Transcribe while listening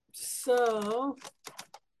So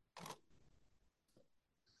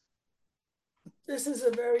this is a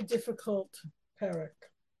very difficult Perek.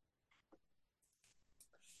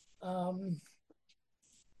 Um,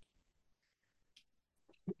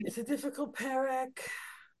 it's a difficult Perek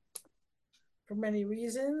for many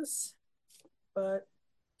reasons, but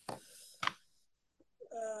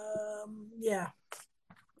yeah,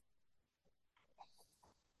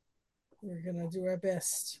 we're gonna do our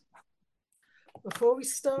best. Before we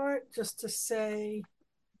start, just to say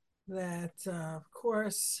that, of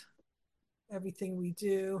course, everything we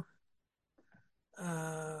do,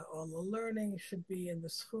 all the learning should be in the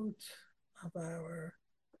zchut of our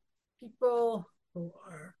people who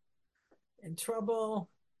are in trouble.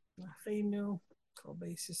 Achinu, Kol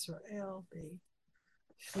Beis Yisrael, the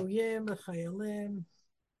Shuyim, the Chayalim.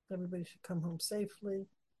 Everybody should come home safely,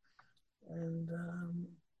 and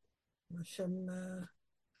Hashem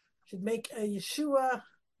should make a Yeshua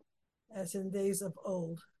as in days of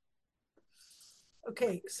old.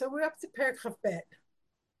 Okay, so we're up to Perek Chafbet.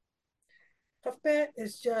 Chafbet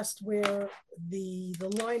is just where the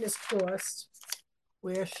line is crossed,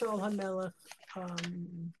 where Shaul HaMelech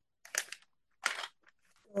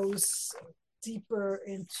goes deeper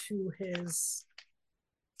into his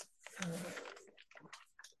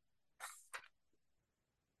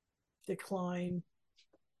decline,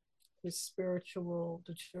 his spiritual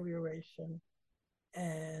deterioration,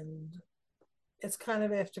 and it's kind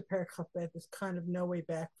of after Perek Chafbet. There's kind of no way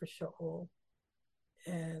back for Shaul,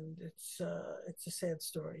 and it's a sad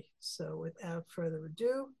story. So without further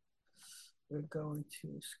ado, we're going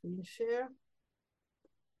to screen share.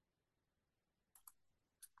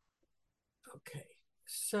 Okay,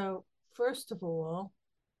 so first of all,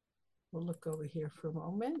 we'll look over here for a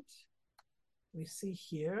moment. We see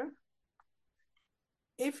here,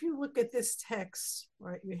 if you look at this text,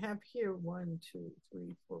 right, we have here 1, 2,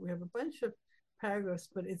 3, 4. We have a bunch of paragraphs,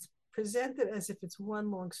 but it's presented as if it's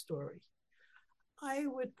one long story. I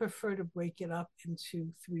would prefer to break it up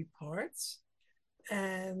into 3 parts.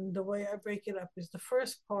 And the way I break it up is the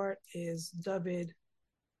first part is David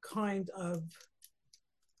kind of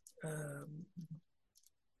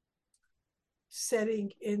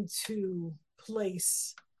setting into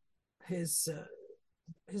place his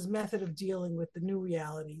method of dealing with the new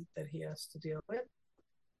reality that he has to deal with.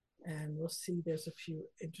 And we'll see there's a few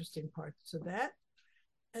interesting parts of that.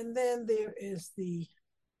 And then there is the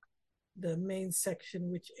main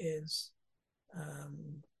section, which is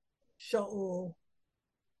Shaul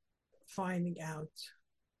finding out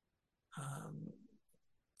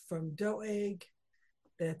from Doeg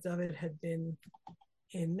that David had been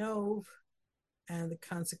in Nov, and the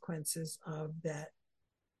consequences of that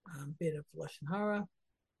bit of Lashon Hara.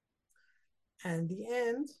 And the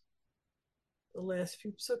end, the last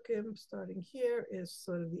few psukim, starting here, is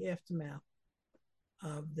sort of the aftermath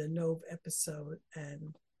of the Nov episode,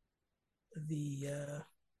 and the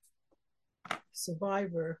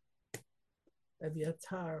survivor of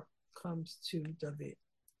Yatar comes to David.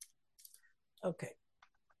 Okay.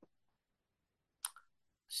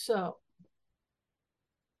 So,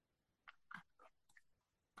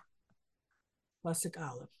 Pasuk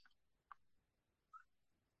Aleph.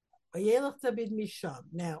 Vayelech David Misham.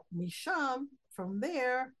 Now, Misham, from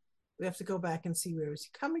there, we have to go back and see where is he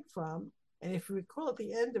coming from. And if you recall, at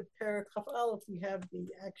the end of Perek Chaf Aleph, we have the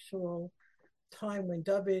actual time when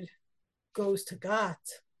David goes to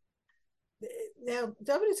Gat. Now,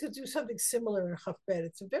 David is going to do something similar in Chafbet.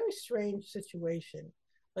 It's a very strange situation.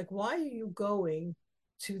 Like, why are you going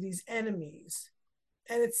to these enemies?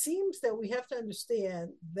 And it seems that we have to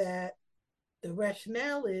understand that the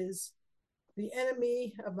rationale is the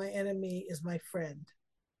enemy of my enemy is my friend.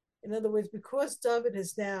 In other words, because David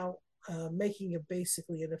is now making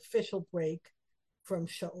basically an official break from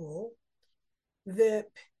Shaul,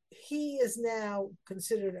 that he is now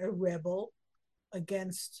considered a rebel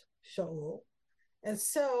against Shaul. And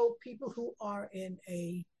so people who are in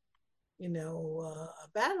a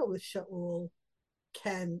battle with Shaul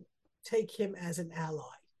can take him as an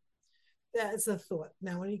ally. That is the thought.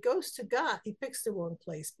 Now, when he goes to Gat, he picks the wrong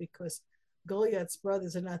place because Goliath's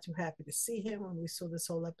brothers are not too happy to see him. And we saw this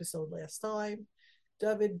whole episode last time.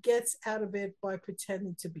 David gets out of it by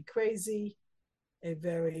pretending to be crazy. A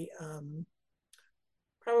very,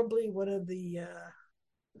 probably one of the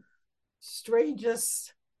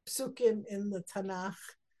strangest psukim in the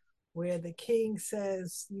Tanakh, where the king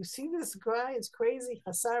says, "You see this guy is crazy.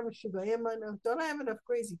 Don't I have enough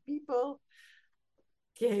crazy people?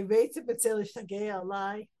 This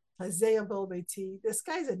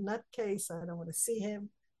guy's a nutcase. I don't want to see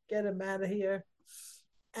him. Get him out of here."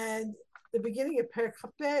 And the beginning of Perek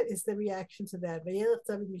is the reaction to that.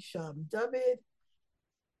 David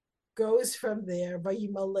goes from there.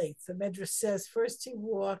 The Medrash says first he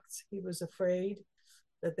walked. He was afraid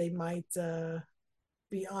that they might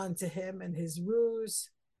be on to him and his ruse.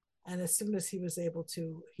 And as soon as he was able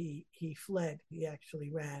to, he fled. He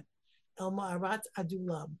actually ran. El Ma'arat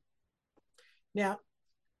Adulam. Now,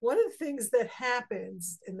 one of the things that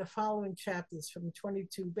happens in the following chapters from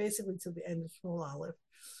 22 basically to the end of Shmuel Aleph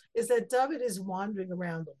is that David is wandering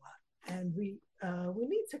around a lot. And we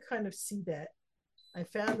need to kind of see that. I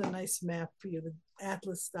found a nice map for you, the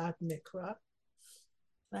Atlas.Mikra.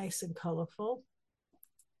 Nice and colorful.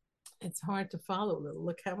 It's hard to follow a little.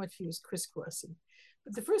 Look how much he was crisscrossing.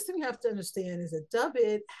 But the first thing you have to understand is that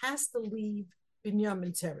David has to leave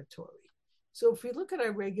Binyamin territory. So if we look at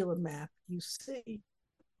our regular map, you see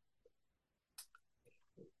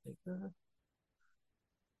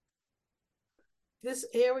this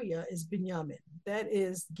area is Binyamin. That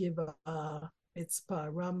is Giva, Mitzpah,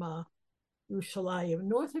 Ramah, Yerushalayim.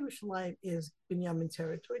 North of Yerushalayim is Binyamin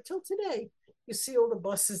territory. Till today, you see all the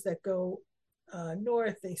buses that go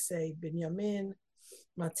north, they say Binyamin,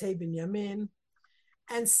 Mate Binyamin.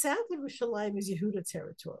 And south of Yerushalayim is Yehuda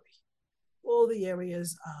territory. All the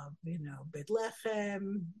areas of,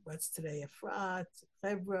 Bethlehem, what's today Efrat,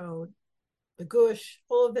 Hebron, the Gush,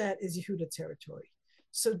 all of that is Yehuda territory.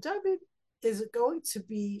 So David is going to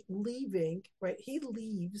be leaving, right? He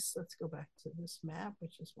leaves, let's go back to this map,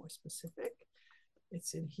 which is more specific.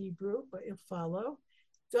 It's in Hebrew, but you'll follow.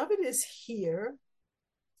 David is here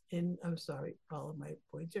follow my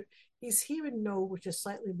pointer. He's here in No, which is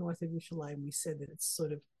slightly north of Yerushalayim. We said that it's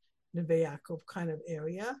sort of Neve Yaakov kind of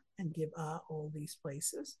area, and Giv'ah, all these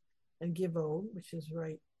places, and Givon, which is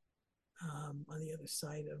right on the other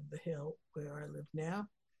side of the hill where I live now,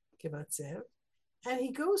 Givat Zev. And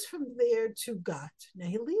he goes from there to Gat. Now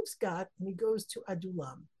he leaves Gat and he goes to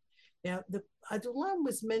Adulam. Now the Adulam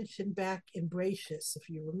was mentioned back in Bereshis, if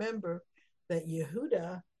you remember, that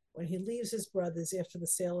Yehuda, when he leaves his brothers after the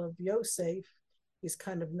sale of Yosef, he's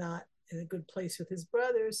kind of not in a good place with his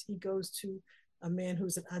brothers. He goes to a man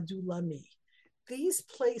who's an Adulami. These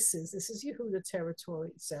places, this is Yehuda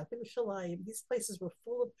territory, south of Yerushalayim, these places were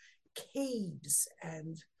full of caves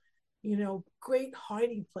and, great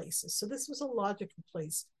hiding places. So this was a logical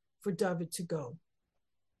place for David to go.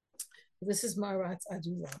 This is Marat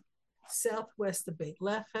Adulam, southwest of Beit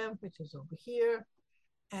Lechem, which is over here.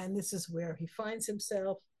 And this is where he finds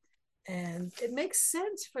himself. And it makes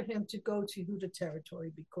sense for him to go to Yehuda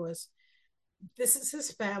territory because this is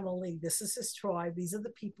his family, this is his tribe, these are the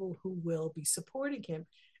people who will be supporting him.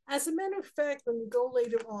 As a matter of fact, when we go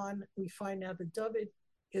later on, we find out that David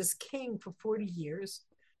is king for 40 years,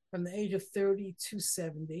 from the age of 30 to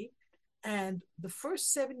 70. And the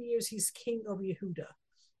first 7 years, he's king over Yehuda.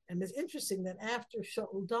 And it's interesting that after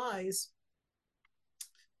Shaul dies,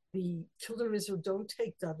 the children of Israel don't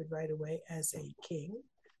take David right away as a king,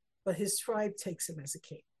 but his tribe takes him as a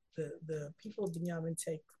king. The people of Binyamin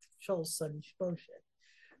take Shaul's son Shapell,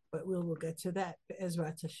 but we'll get to that.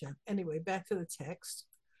 Ezra Hashem. Anyway, back to the text.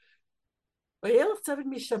 He goes to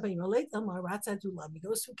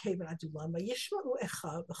cave in Adulam.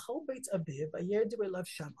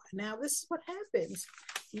 Now, this is what happens.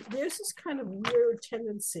 There's this kind of weird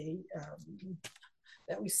tendency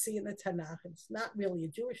that we see in the Tanakh. It's not really a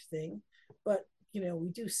Jewish thing, but we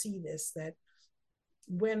do see this, that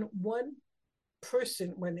when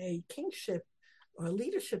a kingship or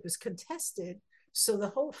leadership is contested, so the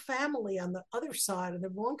whole family on the other side, on the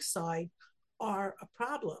wrong side, are a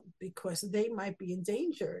problem because they might be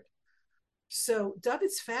endangered. So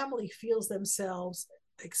David's family feels themselves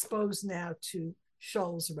exposed now to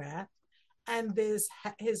Shaul's wrath, and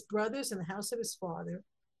his brothers in the house of his father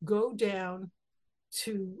go down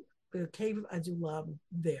to the cave of Adulam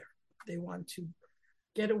there. They want to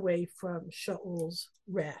get away from Shaul's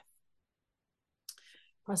wrath.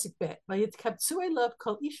 Pasuk Bet. Vayitkabtzu elav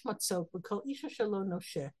kol ish matzot v'kol isha shelo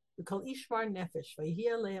nosheh v'kol ish mar nefesh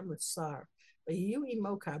v'yihi aleim l'tzar v'yihu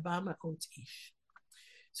imo k'arba ma'ot ish.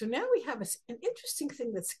 So now we have an interesting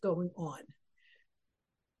thing that's going on.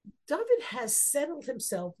 David has settled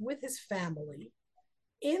himself with his family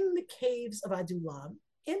in the caves of Adulam,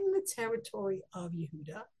 in the territory of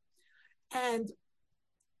Yehuda, and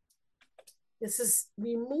this is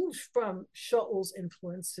removed from Shaul's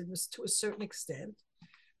influence to a certain extent.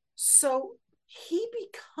 So he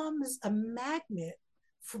becomes a magnet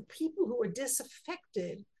for people who are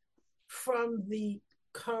disaffected from the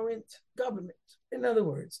current government. In other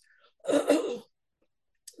words,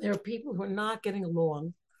 there are people who are not getting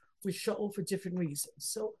along with Shaul for different reasons.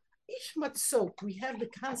 So Ish Matzot, we have the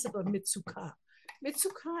concept of Mitzukah.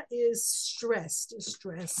 Mitzuka is stress,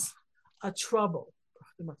 a trouble.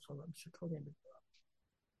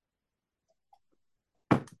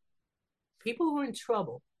 People who are in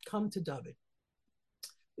trouble come to David.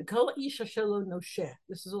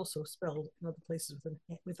 This is also spelled in other places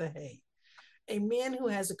with a hey. A man who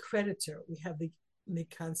has a creditor. We have the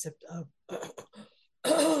concept of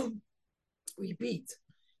repeat.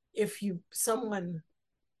 If someone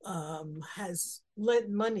has lent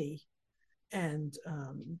money and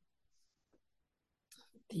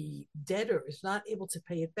the debtor is not able to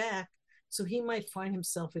pay it back, so he might find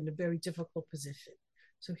himself in a very difficult position.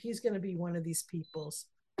 So he's going to be one of these people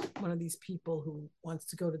who wants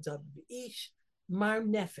to go to Ish Mar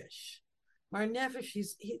Nefesh. Mar Nefesh,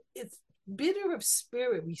 it's bitter of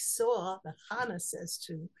spirit. We saw that Hannah says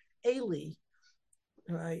to Eli,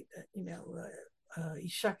 right?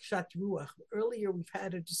 Ishak Shat Ruach. Earlier, we've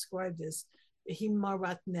had it described as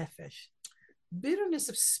Himarat Nefesh. Bitterness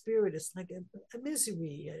of spirit is like a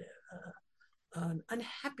misery, an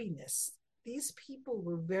unhappiness. These people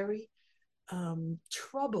were very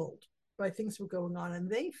troubled by things that were going on, and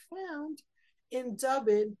they found in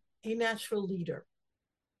David a natural leader.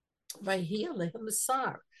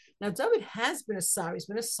 Now, David has been a Sar. He's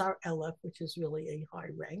been a Shmuel Aleph, which is really a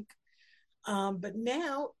high rank. But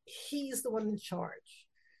now he's the one in charge.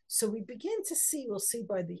 So we begin to see, we'll see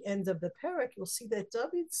by the end of the Perek, you'll see that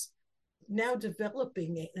David's now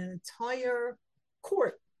developing an entire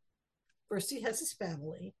court. First, he has his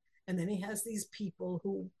family, and then he has these people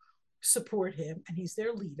who support him, and he's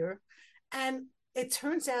their leader. And it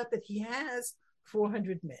turns out that he has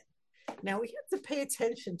 400 men. Now, we have to pay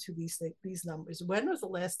attention to these numbers. When was the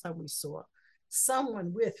last time we saw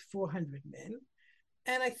someone with 400 men?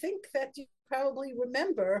 And I think that you probably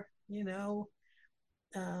remember, in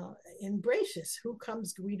Bereshis, who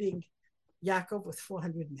comes greeting Yaakov with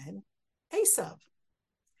 400 men? Esav.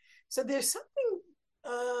 So there's something,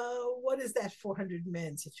 what is that 400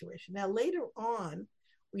 men situation? Now, later on,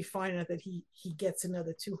 we find out that he gets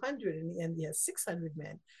another 200. In the end, he has 600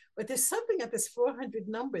 men. But there's something at this 400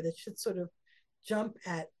 number that should sort of jump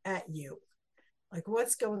at you. Like,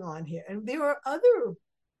 what's going on here? And there are other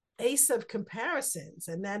Esav comparisons,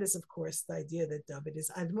 and that is, of course, the idea that David is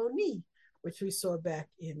Admoni, which we saw back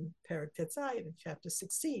in Perek Tetzai in chapter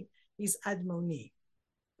 16. He's Admoni.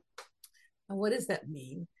 And what does that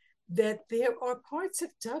mean? That there are parts of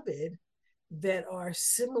David that are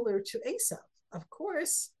similar to Esav. Of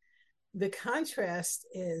course, the contrast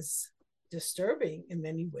is disturbing in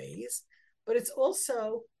many ways, but it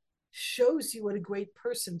also shows you what a great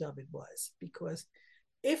person David was, because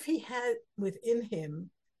if he had within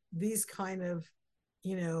him these kind of,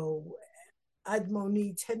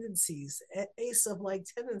 Admoni tendencies, Esav-like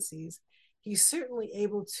tendencies, he's certainly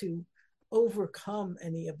able to overcome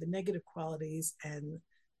any of the negative qualities and,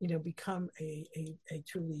 become a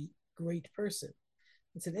truly great person.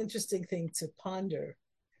 It's an interesting thing to ponder,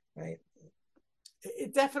 right?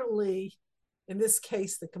 It definitely, in this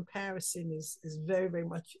case, the comparison is very, very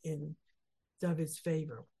much in David's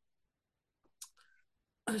favor.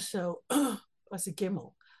 So, what's a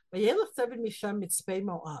gimel? Vayelech David misham mitzpei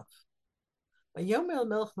Moab. Vayomer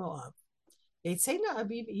melech Moab. Yitzena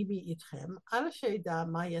aviv ibi itchem, al she'eda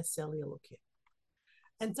ma yaseh li Elokim.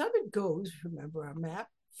 And David goes, remember our map,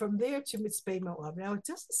 from there to Mitzpei Moab. Now, it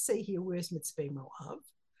doesn't say here where's Mitzpei Moab,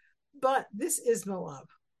 but this is Moab.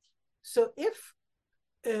 So if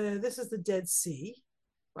this is the Dead Sea,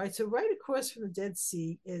 right? So right across from the Dead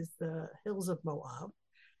Sea is the hills of Moab.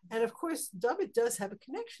 And of course, David does have a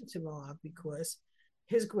connection to Moab because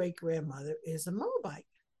his great-grandmother is a Moabite.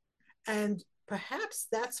 And perhaps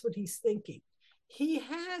that's what he's thinking. He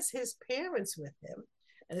has his parents with him,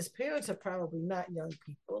 and his parents are probably not young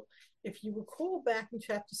people. If you recall back in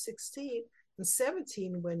chapter 16 and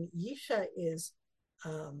 17, when Yisha is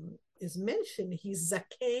mentioned, he's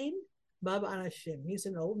Zakain Bab Anashim. He's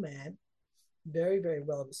an old man, very, very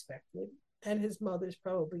well respected, and his mother's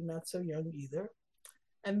probably not so young either.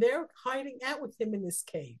 And they're hiding out with him in this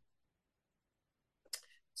cave.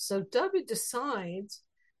 So David decides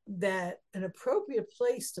that an appropriate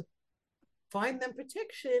place to find them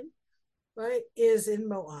protection, right, is in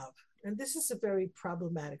Moab. And this is a very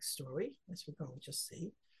problematic story, as we're going to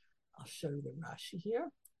see. I'll show you the Rashi here.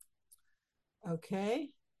 Okay.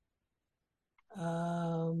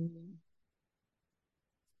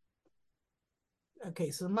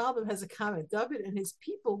 Okay, so the Malbim has a comment. David and his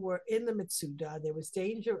people were in the Mitzuda. There was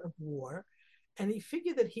danger of war. And he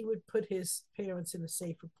figured that he would put his parents in a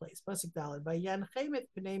safer place. Pasuk Daled, Vayanchem et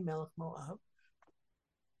bnei Melech Moab.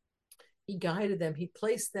 He guided them. He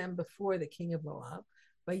placed them before the king of Moab.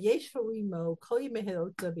 And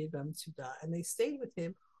they stayed with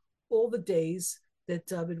him all the days that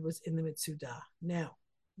David was in the Mitzudah. Now,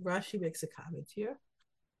 Rashi makes a comment here.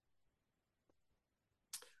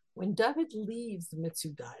 When David leaves the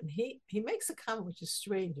Mitzudah, and he makes a comment which is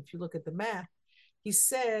strange if you look at the map, he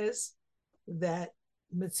says that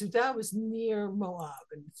Mitzudah was near Moab,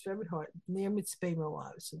 and it's very hard, near Mitzpeh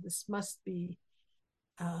Moab. So this must be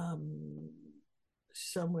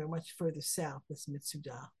somewhere much further south, this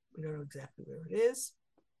Mitzudah. We don't know exactly where it is.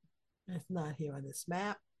 It's not here on this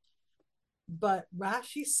map. But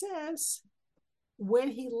Rashi says when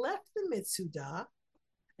he left the Mitzudah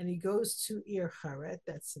and he goes to Ir Haret,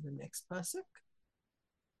 that's in the next pasuk,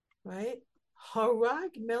 right?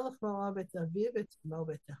 Harag Melech Moab et Aviv et Moab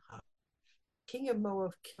et Ahav. King of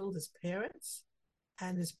Moab killed his parents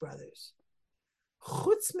and his brothers.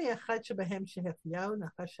 Chutz me'achad shebahem shehechiyahu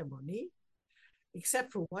Nachash Amoni,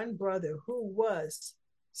 except for one brother who was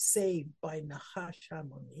saved by Nachash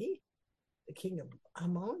Amoni, the king of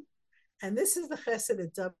Ammon. And this is the chesed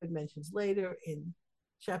that David mentions later in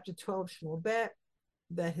chapter 12, Shmuel Bet,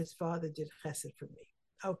 that his father did chesed for me.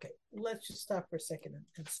 Okay, let's just stop for a second and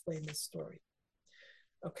explain this story.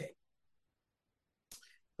 Okay.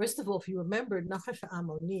 First of all, if you remember Nachash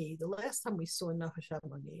Amoni, the last time we saw Nachash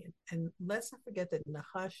Amoni, and let's not forget that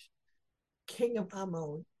Nachash, king of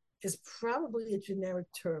Ammon, is probably a generic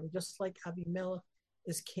term, just like Abimelech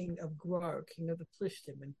is king of Gerar, king of the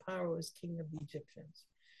Plishtim, and Paro is king of the Egyptians.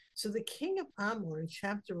 So the king of Ammon in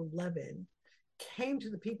chapter 11 came to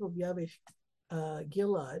the people of Yabesh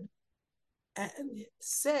Gilad and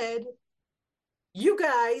said, you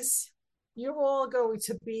guys, you're all going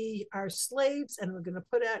to be our slaves and we're going to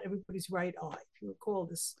put out everybody's right eye. If you recall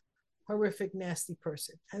this horrific, nasty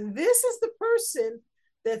person. And this is the person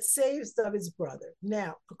that saves David's brother.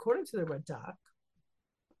 Now, according to the Radak,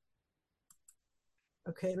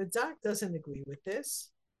 okay, Radak doesn't agree with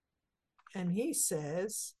this. And he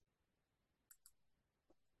says,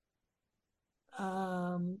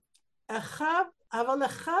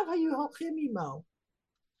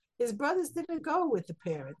 his brothers didn't go with the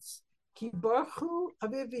parents. He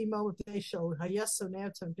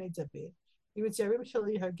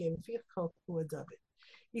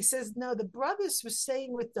says, no, the brothers were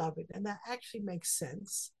staying with David, and that actually makes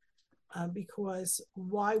sense because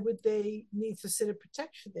why would they need to sit in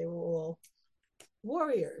protection? They were all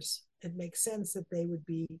warriors. It makes sense that they would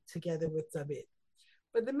be together with David.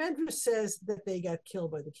 But the Medrash says that they got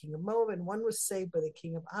killed by the king of Moab, and one was saved by the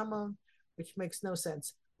king of Ammon, which makes no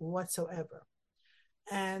sense whatsoever.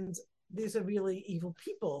 And these are really evil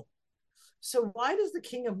people. So why does the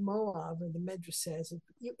king of Moab, or the Medrash says,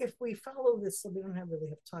 if we follow this, so we don't really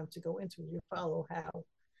have time to go into it, you follow how,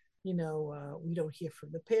 we don't hear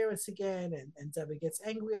from the parents again, and David gets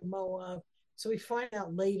angry at Moab. So we find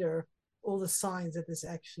out later all the signs that this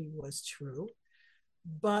actually was true.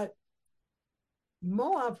 But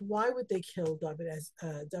Moab, why would they kill David as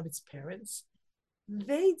David's parents?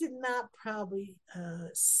 They did not probably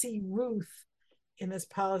see Ruth in as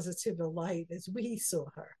positive a light as we saw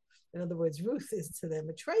her. In other words, Ruth is to them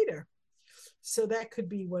a traitor. So that could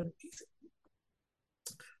be one reason.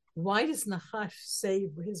 Why does Nachash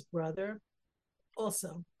save his brother?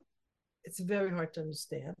 Also, it's very hard to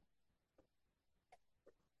understand.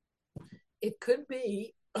 It could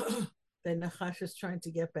be that Nachash is trying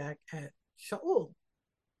to get back at Shaul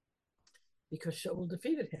because Shaul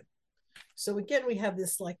defeated him. So again, we have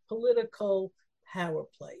this like political power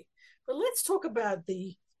play. But let's talk about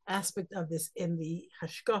the aspect of this in the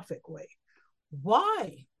hashkafic way.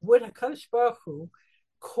 Why would HaKadosh Baruch Hu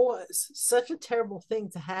cause such a terrible thing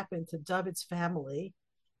to happen to David's family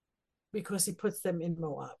because he puts them in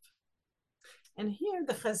Moab? And here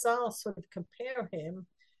the Chazal sort of compare him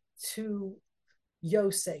to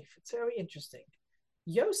Yosef. It's very interesting.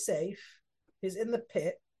 Yosef is in the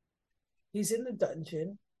pit. He's in the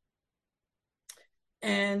dungeon.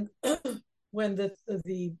 And when the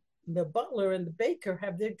butler and the baker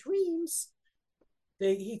have their dreams,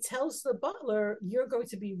 he tells the butler, you're going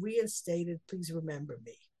to be reinstated. Please remember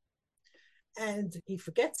me. And he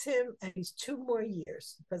forgets him, and he's 2 more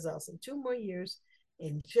years, Chazal said, 2 more years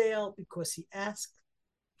in jail because he asked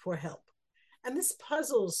for help. And this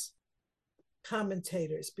puzzles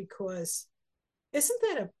commentators because isn't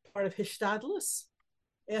that a part of Hishtadlus,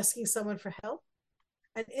 asking someone for help?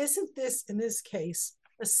 And isn't this, in this case,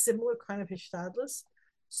 a similar kind of Hishtadlus?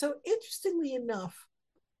 So interestingly enough,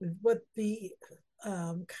 what the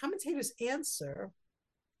commentators answer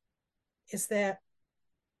is that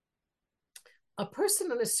a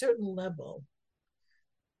person on a certain level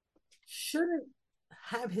shouldn't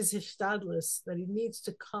have his Hishtadlus that he needs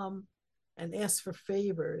to come and ask for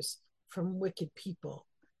favors from wicked people.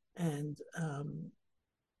 And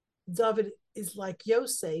David is like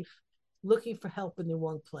Yosef, looking for help in the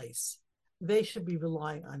wrong place. They should be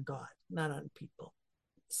relying on God, not on people.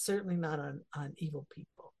 Certainly not on evil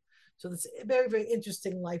people. So it's a very, very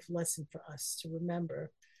interesting life lesson for us to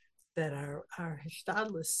remember that our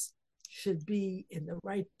hishtadlus should be in the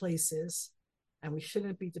right places, and we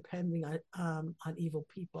shouldn't be depending on evil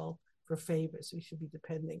people for favors. We should be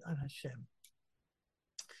depending on Hashem.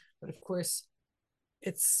 But of course,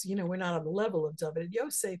 it's, we're not on the level of David and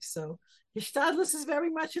Yosef, so hishtadlus is very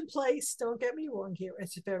much in place. Don't get me wrong here.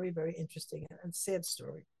 It's a very, very interesting and sad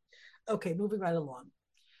story. Okay, moving right along.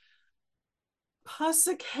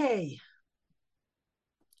 Pasuk Hey.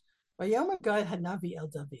 Vayomer Gad Hanavi El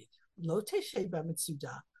David. Lo teshei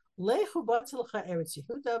b'mitzuda. Lechu batzilcha eretz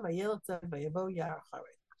Yehuda vayelcha vayavo yar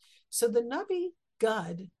haret. So the Navi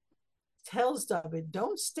God tells David,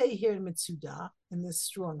 don't stay here in Mitzuda, in this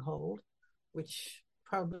stronghold, which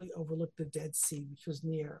probably overlooked the Dead Sea, which was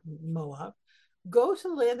near Moab. Go to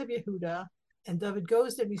the land of Yehuda, and David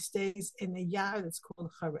goes there and he stays in a yar that's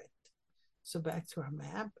called Haret. So back to our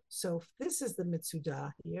map. So this is the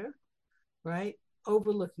Mitzuda here, right?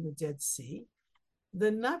 Overlooking the Dead Sea.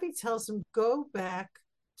 The Navi tells him, go back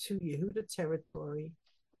to Yehuda territory,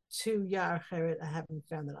 to Yar Haret. I haven't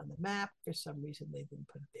found it on the map. For some reason, they didn't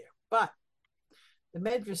put it there. But the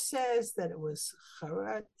Medrash says that it was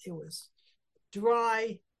Haret, it was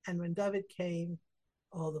dry, and when David came,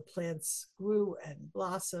 all the plants grew and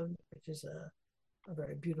blossomed, which is a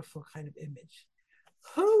very beautiful kind of image.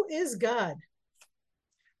 Who is God?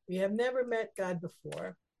 We have never met God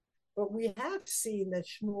before, but we have seen that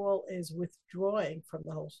Shmuel is withdrawing from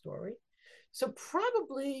the whole story. So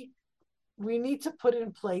probably we need to put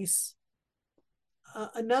in place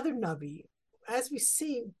another Navi. As we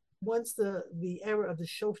see, once the era of the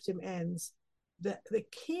Shoftim ends, the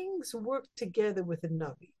kings work together with a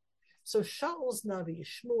Navi. So Shaul's Navi is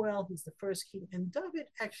Shmuel, who's the first king, and David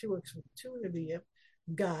actually works with two Naviim,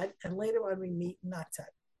 God, and later on we meet Natan.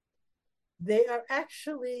 They are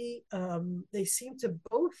actually, they seem to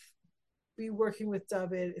both be working with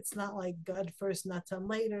David. It's not like God first, Natan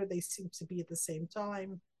later. They seem to be at the same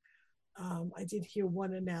time. I did hear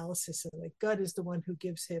one analysis of like God is the one who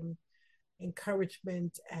gives him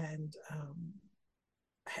encouragement and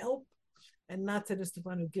help, and Natan is the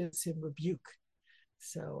one who gives him rebuke.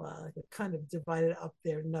 So they kind of divided up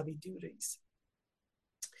their Navi duties.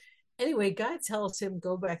 Anyway, God tells him,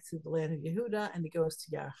 go back to the land of Yehuda, and he goes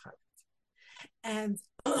to Yar Haret. And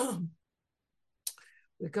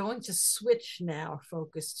we're going to switch now our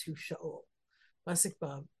focus to Shaul. Pasuk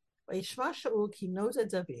Vav. Vayishma Shaul ki noda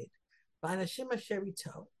David, v'anashim asher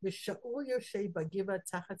ito, v'Shaul yoshev b'giva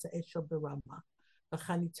tachat ha'eshel b'Rama,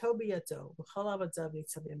 v'chanito b'yado, v'chol avadav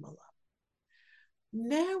nitzavim alav.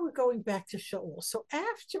 Now we're going back to Shaul. So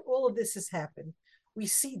after all of this has happened, we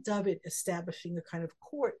see David establishing a kind of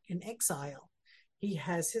court in exile. He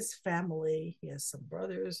has his family. He has some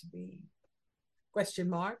brothers. Question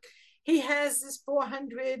mark. He has his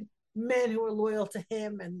 400 men who are loyal to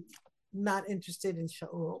him and not interested in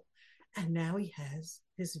Shaul. And now he has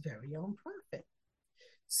his very own prophet.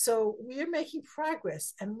 So we are making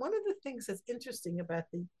progress. And one of the things that's interesting about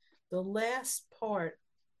the last part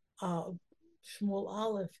of Shmuel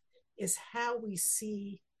Aleph is how we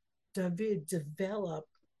see David develop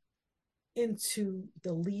into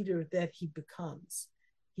the leader that he becomes.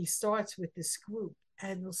 He starts with this group,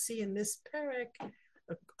 and we'll see in this Perek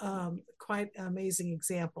quite an amazing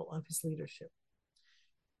example of his leadership.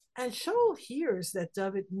 And Shaul hears that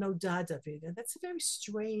David, Noda David, and that's a very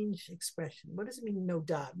strange expression. What does it mean,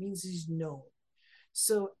 Noda? It means he's known.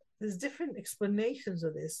 So there's different explanations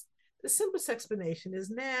of this. The simplest explanation is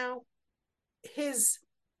now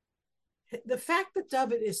the fact that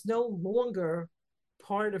David is no longer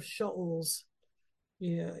part of Shaul's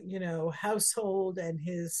household and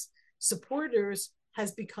his supporters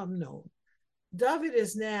has become known. David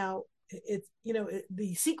is now,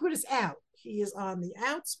 the secret is out. He is on the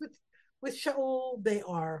outs with Shaul. They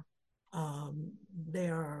are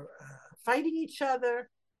fighting each other,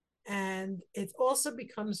 and it also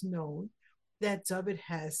becomes known that David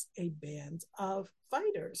has a band of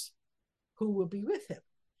fighters who will be with him.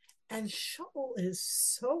 And Shaul is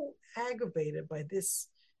so aggravated by this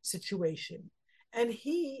situation. And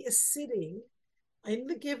he is sitting in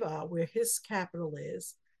the Givah, where his capital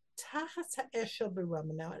is, Tachat Eshel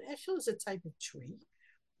B'Rama. Now, an Eshel is a type of tree.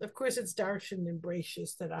 Of course, it's darshan and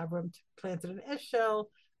gracious that Abraham planted an Eshel,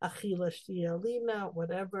 Achila Shtia Lina,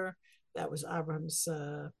 whatever. That was Abraham's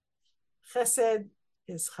chesed,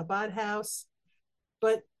 his Chabad house.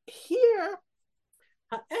 But here,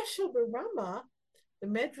 Ha'eshel Barama, the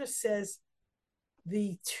Medrash says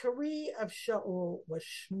the tree of Shaul was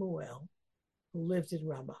Shmuel, who lived in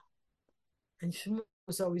Ramah. And Shmuel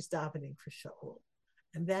was always davening for Shaul.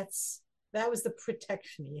 And that was the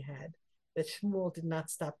protection he had, that Shmuel did not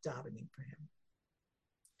stop davening for him.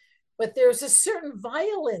 But there's a certain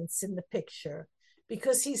violence in the picture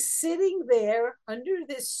because he's sitting there under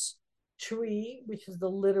this tree, which is the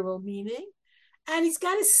literal meaning, and he's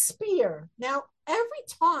got his spear. Now, every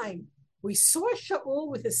time we saw Shaul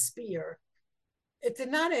with a spear, it did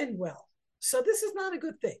not end well. So this is not a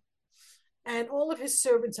good thing. And all of his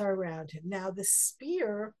servants are around him. Now, the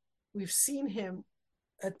spear, we've seen him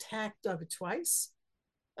attack David twice,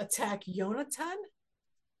 attack Yonatan.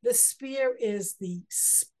 The spear is the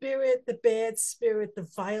spirit, the bad spirit, the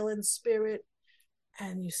violent spirit.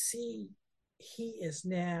 And you see, he is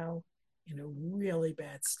now in a really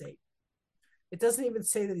bad state. It doesn't even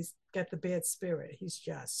say that he's got the bad spirit. He's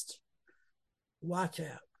just, watch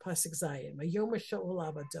out. Pasuk Zayin.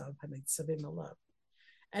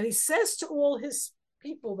 And he says to all his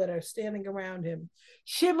people that are standing around him,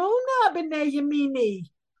 Shemona b'nei Yemini.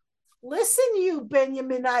 Listen, you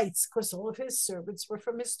Benjaminites, because all of his servants were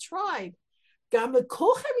from his tribe. You think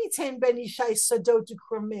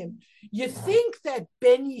that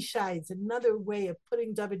Ben Yishai is another way of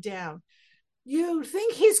putting David down. You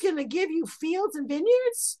think he's going to give you fields and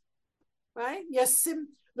vineyards? Right? Yasim,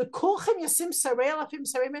 the Kolchem Yasim Sarelafim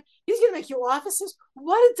Sarema. He's going to make you officers.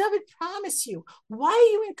 What did David promise you? Why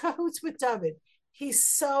are you in cahoots with David? He's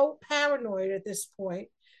so paranoid at this point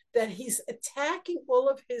that he's attacking all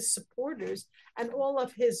of his supporters and all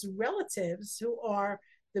of his relatives who are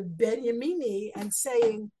the Benyamini and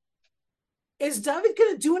saying, is David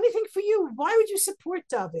going to do anything for you? Why would you support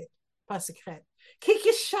David?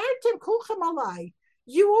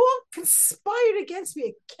 You all conspired against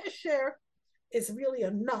me. A kesher is really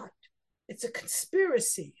a knot. It's a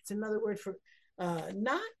conspiracy. It's another word for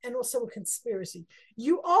knot and also a conspiracy.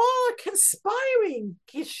 You all are conspiring.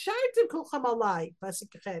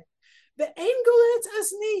 The Engelet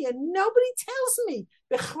Azni, and nobody tells me.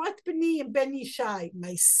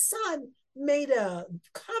 My son made a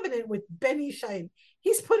covenant with Ben Yishai.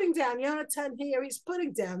 He's putting down Yonatan here. He's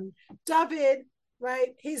putting down David,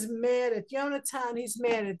 right? He's mad at Yonatan. He's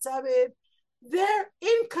mad at David. They're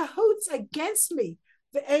in cahoots against me.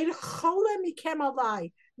 None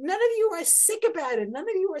of you are sick about it. None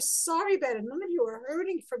of you are sorry about it. None of you are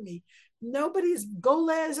hurting for me. Nobody's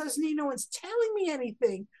golez azni. No one's telling me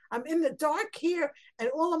anything. I'm in the dark here,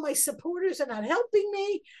 and all of my supporters are not helping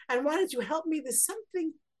me. And why don't you help me? There's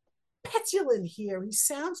something petulant here. He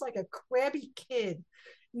sounds like a crabby kid.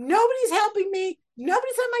 Nobody's helping me.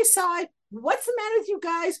 Nobody's on my side. What's the matter with you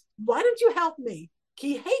guys? Why don't you help me?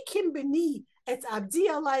 It's Abdi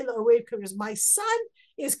because my son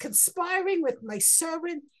is conspiring with my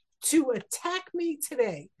servant to attack me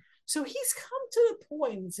today. So he's come to the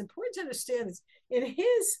point, it's important to understand this, in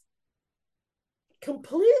his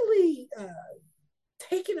completely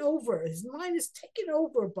taken over, his mind is taken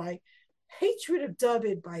over by hatred of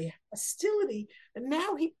David, by hostility, and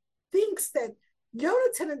now he thinks that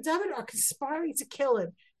Yonatan and David are conspiring to kill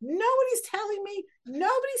him. Nobody's telling me,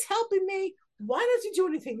 nobody's helping me. Why don't you do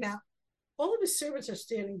anything now? All of his servants are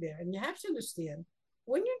standing there, and you have to understand,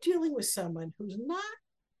 when you're dealing with someone who's not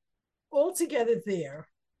altogether there,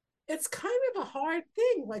 it's kind of a hard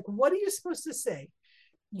thing. Like, what are you supposed to say?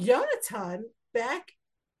 Yonatan, back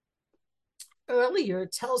earlier,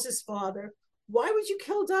 tells his father, why would you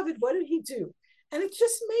kill David? What did he do? And it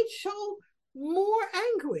just made Shaul more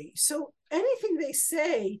angry. So anything they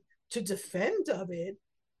say to defend David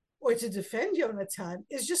or to defend Yonatan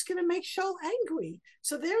is just going to make Shaul angry.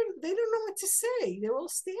 So they don't know what to say. They're all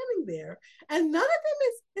standing there. And none of them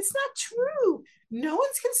it's not true. No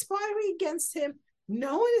one's conspiring against him.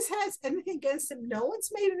 No one has anything against him. No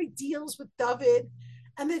one's made any deals with David.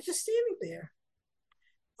 And they're just standing there.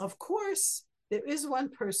 Of course, there is one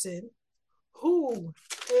person who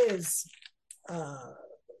is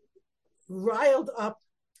riled up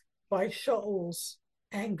by Shaul's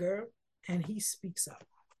anger, and he speaks up.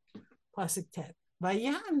 Pasuk 10.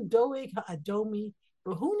 Vayan doeg ha'adomi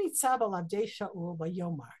v'hu nitzav al avdei Shaul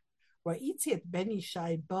vayomar ra'iti et ben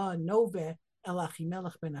Yishai ba nove el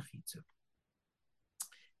Achimelech ben Achitub.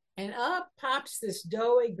 And up pops this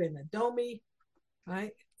doeg ben Adomi,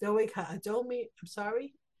 right? Doeg ha'adomi, I'm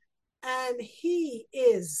sorry. And he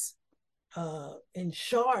is in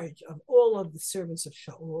charge of all of the servants of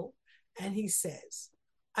Shaul. And he says,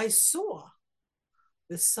 I saw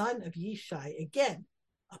the son of Yishai, again,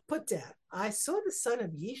 a put down. I saw the son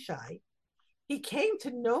of Yishai. He came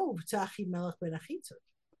to know to Achimelech ben Achitub.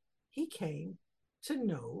 He came to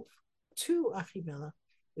Nov, to Achimelech,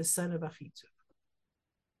 the son of Achitub,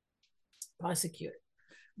 prosecutor.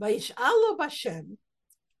 Vayish'alo Bashem,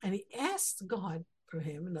 and he asked God for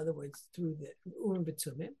him, in other words, through the Urim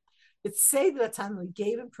B'Tumim, it said that he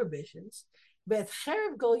gave him provisions, but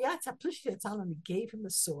Cherev Goliath HaPlishti, he gave him the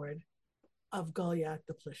sword of Goliath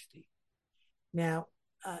the Plishti. Now,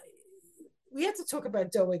 we have to talk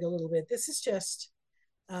about Doeg a little bit. This is just,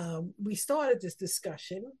 we started this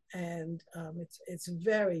discussion, and it's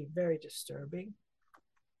very, very disturbing.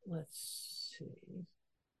 Let's see.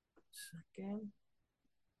 Second.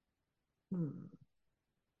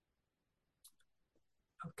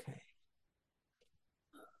 Okay.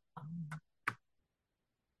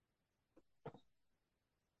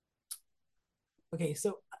 Okay,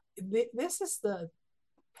 so this is the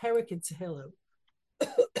Perek in Tehillim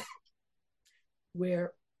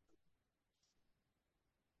where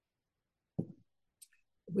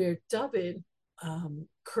David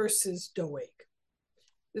curses Doeg.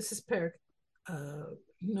 This is Perek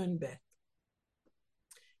Nun Bet.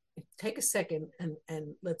 Take a second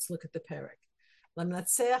and let's look at the Perek.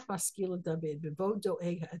 Lamnatseach maskil David bevo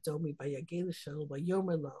Doeg ha'adomi bayagel shel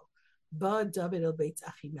vayomer lo ba David el beit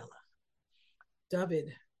Achimelech.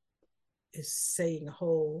 David is saying a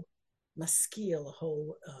whole maskil, a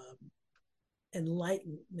whole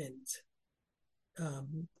enlightenment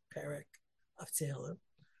Perek of Tehillim,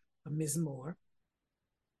 a mizmor,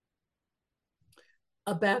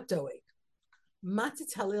 about Doeg.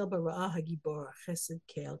 Matitalil bara'ah hagibor chesed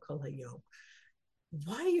keil kol hayom.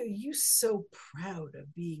 Why are you so proud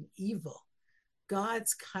of being evil?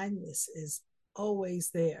 God's kindness is always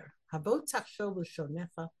there. Habot tachshov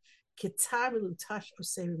l'shonecha ketar l'utash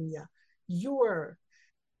osevimya. Your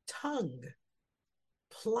tongue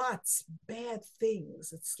plots bad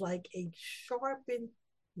things. It's like a sharpened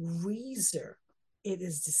razor. It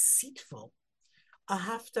is deceitful.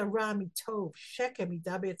 Ahafta rami tov shekem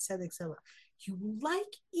idaber tzedek sela. You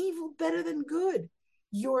like evil better than good.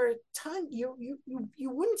 Your tongue, you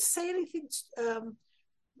wouldn't say anything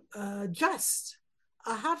just.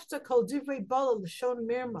 Ahafta kol divrei bala l'shon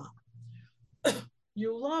mirma.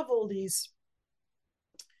 You love all these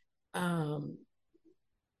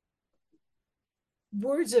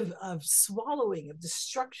words of swallowing, of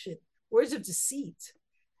destruction, words of deceit.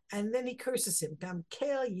 And then he curses him.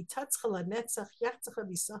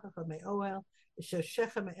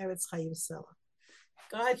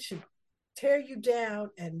 God should tear you down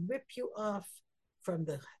and rip you off from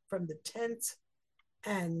the tent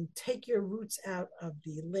and take your roots out of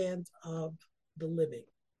the land of the living.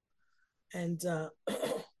 And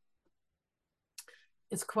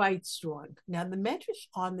it's quite strong. Now, the Medrash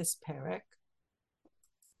on this Perek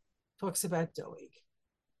talks about Doeg.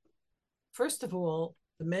 First of all,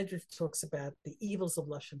 the Medrash talks about the evils of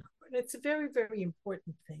Lashon Hara. And it's a very, very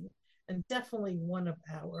important thing, and definitely one of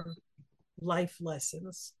our life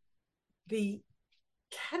lessons. The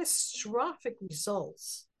catastrophic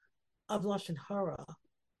results of Lashon Hara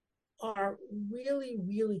are really,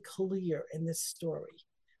 really clear in this story.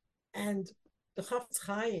 And the Chafetz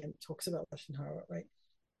Chaim talks about Lashon Hara, right?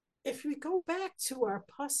 If we go back to our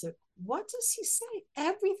pasuk, what does he say?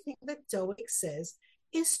 Everything that Doeg says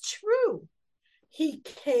is true. He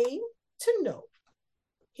came to know.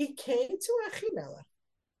 He came to Achimelech.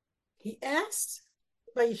 He asked,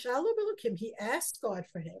 he asked God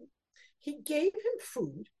for him. He gave him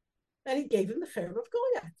food, and he gave him the Cherev of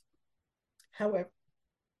Goliath. However,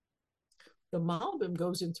 the Malbim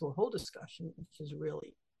goes into a whole discussion, which is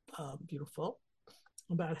really beautiful,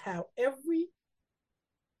 about how every,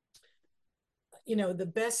 the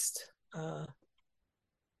best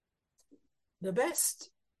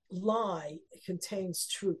lie contains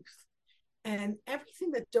truth, and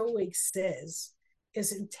everything that Doeg says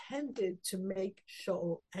is intended to make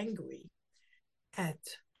Shaul angry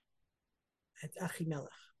at Achimelech.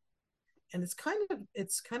 And it's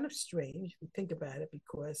kind of strange if you think about it,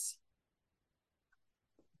 because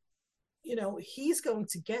he's going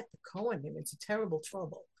to get the Kohanim into terrible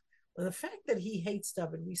trouble. But the fact that he hates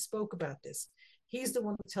David, we spoke about this. He's the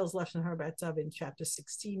one who tells Lashon Hara about David in chapter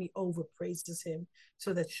 16. He overpraises him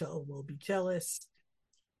so that Shaul will be jealous.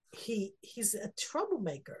 He's a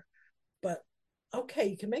troublemaker. But okay,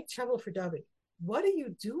 you can make trouble for David. What are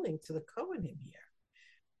you doing to the Kohanim here?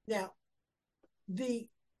 Now, the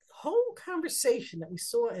whole conversation that we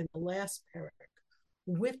saw in the last Perek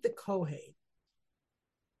with the Kohen,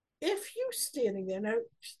 if you're standing there, now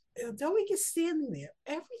Doeg is standing there,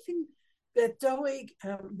 everything that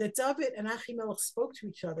David and Achimelech spoke to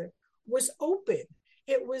each other was open.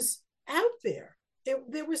 It was out there.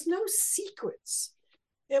 There was no secrets.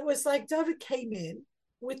 It was like David came in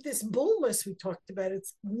with this boldness we talked about.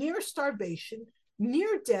 It's near starvation,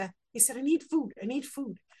 near death. He said, I need food. I need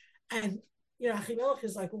food. And Achimelech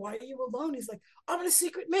is like, why are you alone? He's like, I'm on a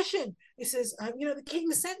secret mission. He says, the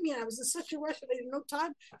king sent me, and I was in such a rush, and I didn't have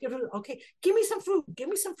time. Okay, give me some food. Give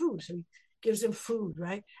me some food. So he gives him food,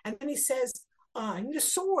 right? And then he says, I need a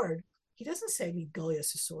sword. He doesn't say I need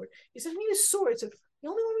Goliath's sword. He says, I need a sword. So the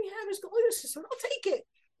only one we have is Goliath's sword. I'll take it,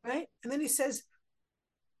 right? And then he says,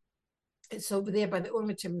 it's over there by the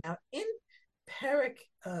Urmitim. Now, in Perek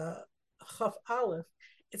Chaf Aleph,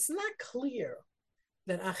 it's not clear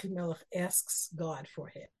that Achimelech asks God for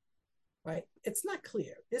him, right? It's not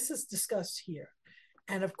clear. This is discussed here.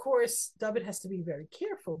 And of course, David has to be very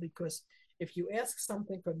careful, because if you ask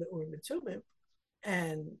something from the Urim and Tumim,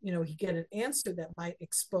 and you get an answer that might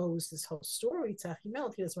expose this whole story to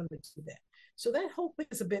Achimelech, he doesn't want to do that. So that whole thing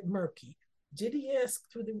is a bit murky. Did he ask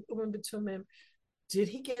through the Urim and Tumim? Did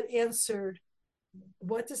he get answered?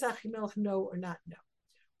 What does Achimelech know or not know?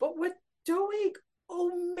 But what Doeg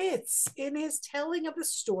omits in his telling of the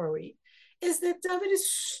story is that David is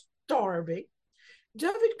starving.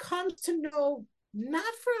 David comes to know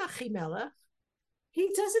not for Achimelech. He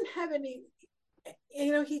doesn't have any,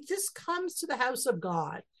 he just comes to the house of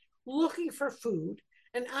God looking for food.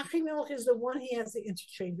 And Achimelech is the one he has the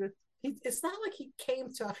interchange with. It's not like he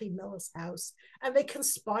came to Achimelech's house and they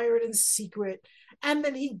conspired in secret, and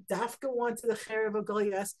then he dafka wanted the Cherev of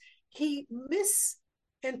Goliath. He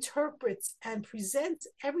misinterprets and presents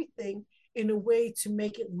everything in a way to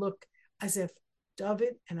make it look as if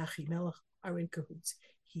David and Achimelech are in cahoots.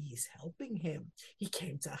 He's helping him. He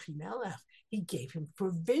came to Achimelech. He gave him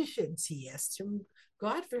provisions. He asked him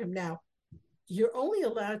God for him. Now, you're only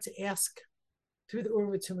allowed to ask through the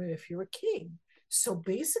Urim and Tumim if you're a king. So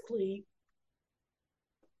basically,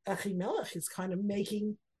 Achimelech is kind of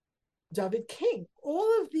making David king.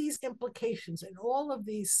 All of these implications and all of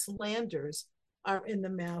these slanders are in the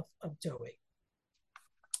mouth of Doeg.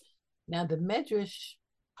 Now, the Medrash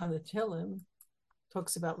on the Tehillim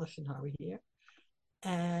talks about Lashon Hara here,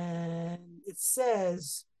 and it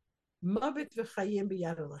says, Mavet v'chayim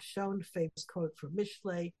b'yad lashon, famous quote from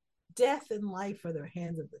Mishlei, death and life are the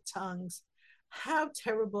hands of the tongues. How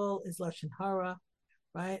terrible is Lashon Hara,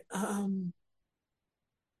 right?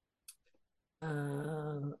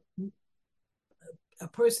 A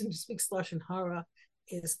person who speaks Lashon Hara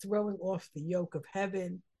is throwing off the yoke of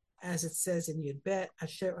heaven, as it says in Yud Bet,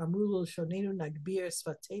 Asher amulu shonenu nagbir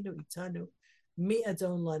svatenu itanu mi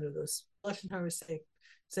adon lanu. Those Lashon Hara say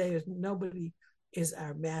nobody is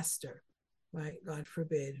our master, right? God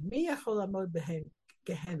forbid. Mi yachol amod behen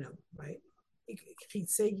Gehenna, right?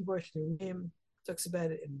 Talks about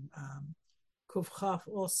it in Kuf Chaf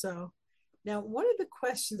also. Now, one of the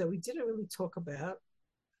questions that we didn't really talk about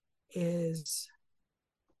is,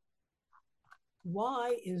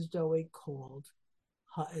 why is Doeg called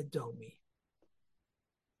Ha'edomi?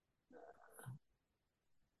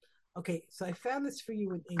 Okay, so I found this for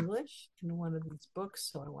you in English in one of these books,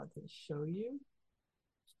 so I wanted to show you.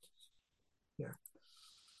 Here.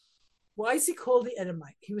 Why is he called the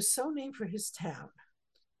Edomite? He was so named for his town.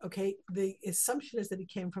 Okay, the assumption is that he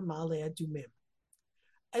came from Ma'ale Adumim.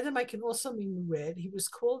 Edomite can also mean red. He was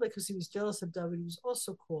called that because he was jealous of David. He was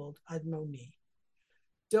also called Admoni.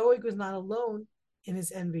 Doeg was not alone in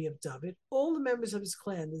his envy of David. All the members of his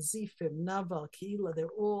clan, the Zifim, Naval, Keilah, they're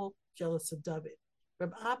all jealous of David.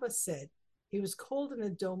 Reb Abba said he was called an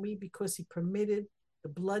Edomi because he permitted the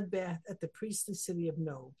bloodbath at the priestly city of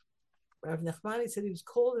Nob. Rav Nachmani said he was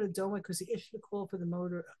called an Edomi because he issued a call for the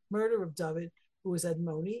murder of David, who was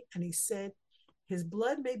Admoni, and he said, his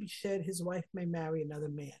blood may be shed, his wife may marry another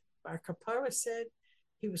man. Bar Kapara said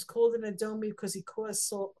he was called an Edomi because he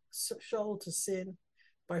caused Shaul to sin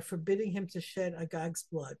by forbidding him to shed Agag's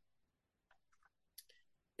blood,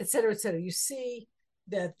 etc., etc. You see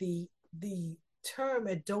that the term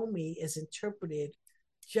Edomi is interpreted,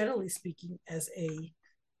 generally speaking, as a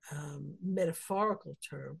metaphorical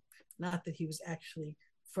term, not that he was actually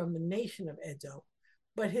from the nation of Edom,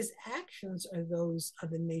 but his actions are those of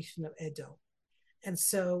the nation of Edom. And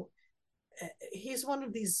so he's one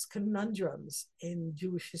of these conundrums in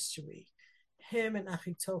Jewish history. Him and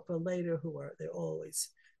Achitophel later, they're always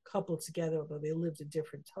coupled together, although they lived at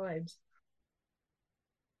different times.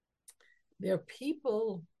 They're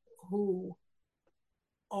people who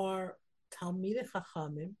are Talmidei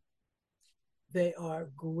Chachamim. They are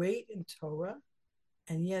great in Torah,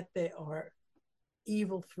 and yet they are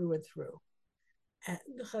evil through and through. And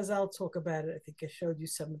Chazal talk about it. I think I showed you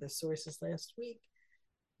some of the sources last week,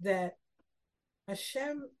 that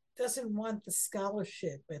Hashem doesn't want the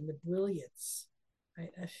scholarship and the brilliance, right?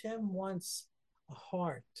 Hashem wants a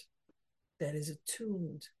heart that is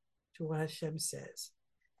attuned to what Hashem says.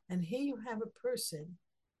 And here you have a person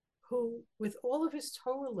who, with all of his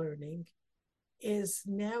Torah learning, is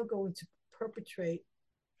now going to perpetrate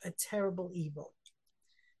a terrible evil.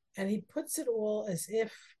 And he puts it all as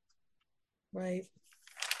if, right,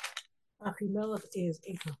 Achimelech is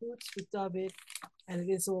in cahoots with David, and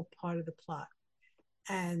it is all part of the plot.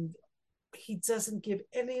 And he doesn't give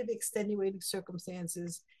any of the extenuating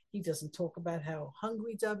circumstances. He doesn't talk about how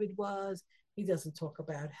hungry David was. He doesn't talk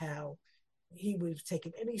about how he would have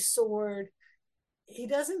taken any sword. He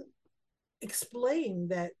doesn't explain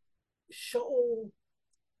that Shaul,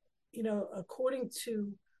 according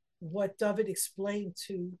to what David explained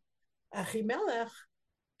to Achimelech,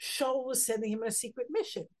 Shaul was sending him on a secret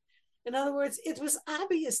mission. In other words, it was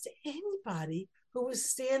obvious to anybody who was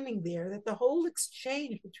standing there that the whole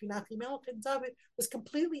exchange between Achimelech and David was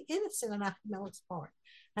completely innocent on Achimelech's part,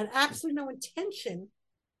 and absolutely no intention.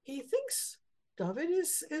 He thinks David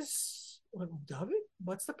is David.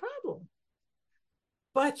 What's the problem?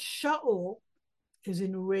 But Shaul is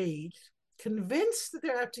enraged, convinced that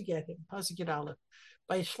they're out to get him. Pasuk Aleph.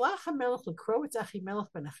 Vayishlach HaMelech l'kro et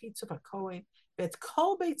Achimelech ben Achitzof HaKohen v'et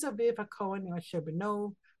kol beit Aviv HaKohen asher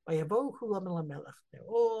b'no vayavohu kulam el HaMelech. They're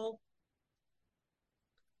all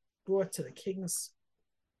brought to the king's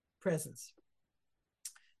presence.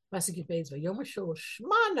 Pasuk Beis Vayomer Shaul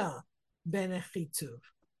Shmana ben Achitzof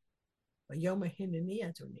Vayomer Hineni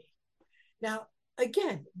Adoni. Now,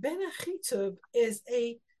 again, Ben Achitzof is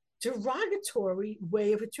a derogatory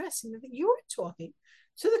way of addressing that you're talking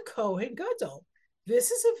to the Kohen Gadol.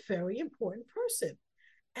 This is a very important person.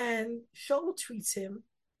 And Shaul treats him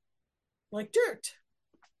like dirt.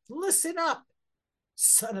 Listen up,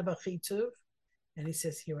 son of Achitzof. And he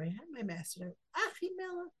says, here I am, my master.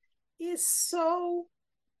 Achimelech is so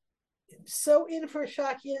in for a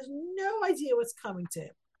shock. He has no idea what's coming to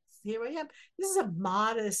him. Here I am. This is a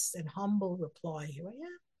modest and humble reply. Here I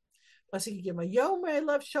am. Why did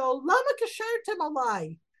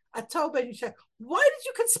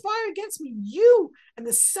you conspire against me? You and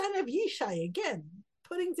the son of Yishai, again,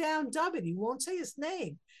 putting down David. He won't say his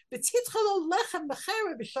name. You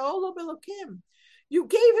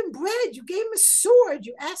gave him bread. You gave him a sword.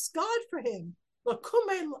 You asked God for him.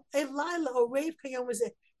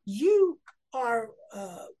 You are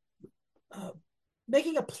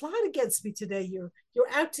making a plot against me today. You're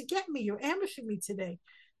out to get me. You're ambushing me today.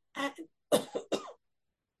 And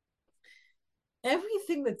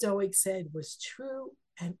everything that Doeg said was true,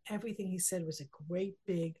 and everything he said was a great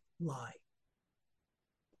big lie.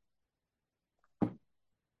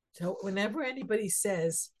 So whenever anybody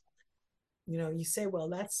says, you say, well,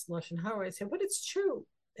 that's Lashon Hara, I say, but it's true.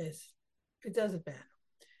 It doesn't matter.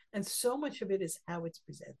 And so much of it is how it's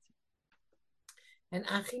presented. And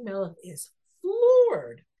Achimelech is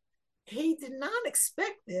floored. He did not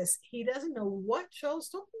expect this. He doesn't know what Shaul's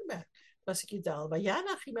talking about. Vayan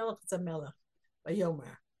Achimelech et HaMelech,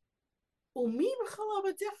 Vayomer, Umi b'chalav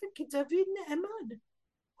adefet ki David ne'eman.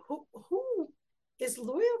 Who is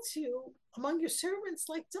loyal to you among your servants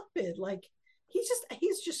like David? Like he's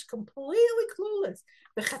just completely clueless.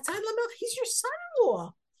 He's your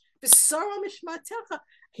son-in-law.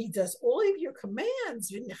 He does all of your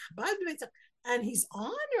commands, and he's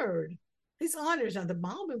honored. He's honored. Now the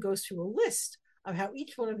Malbim goes through a list of how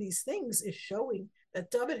each one of these things is showing that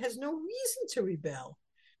David has no reason to rebel.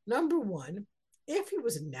 Number one, if he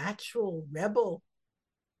was a natural rebel,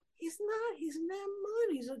 he's not. He's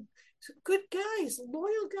Naaman. He's a good guy. He's a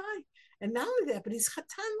loyal guy. And not only that, but he's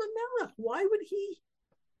Chatan Lamelech. Why would he,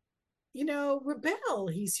 rebel?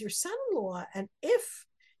 He's your son-in-law. And if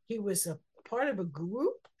he was a part of a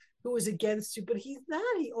group who was against you, but he's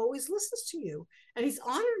not. He always listens to you. And he's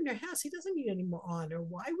honored in your house. He doesn't need any more honor.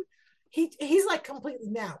 Why would he's like completely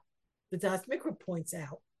now. The Das Mikra points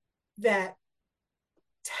out that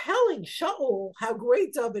telling Shaul how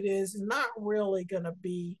great David is not really going to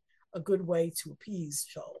be a good way to appease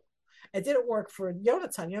Shaul. It didn't work for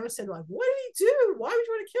Yonatan. Yonatan said, like, what did he do? Why would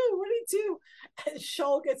you want to kill him? What did he do? And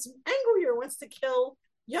Shaul gets angrier, wants to kill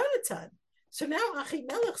Yonatan. So now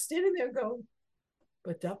Achimelech standing there going,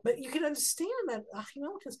 but you can understand that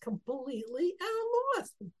Achimelech is completely at a loss.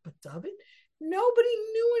 But David, nobody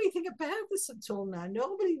knew anything about this until now.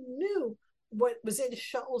 Nobody knew what was in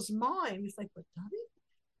Shaul's mind. He's like, but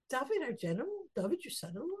David, our general, David, your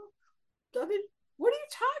son-in-law, David, what are you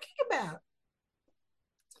talking about?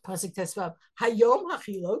 Pasuk Tesvav, Hayom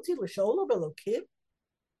hachiloti l'Shaul belokim.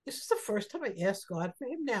 This is the first time I asked God for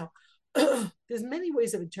him. Now, there's many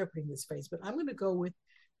ways of interpreting this phrase, but I'm going to go with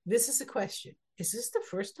this is a question. Is this the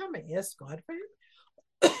first time I asked God for him?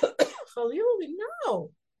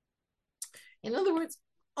 No. In other words,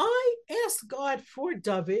 I asked God for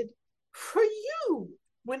David for you.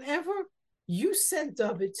 Whenever you sent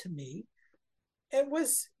David to me, it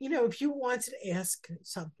was, if you wanted to ask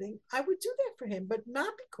something, I would do that for him, but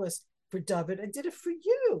not because for David. I did it for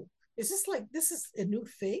you. Is this is a new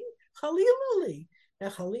thing? Haliluli. Now,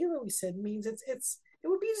 Halila, we said, means it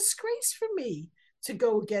would be a disgrace for me to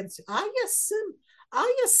go against Ayasim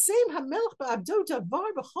Hamelch Abdo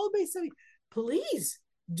Davar B'chol Beisavi. Please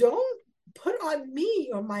don't put on me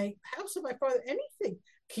or my house or my father anything.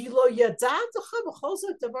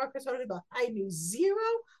 I knew zero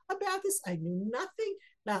about this. I knew nothing,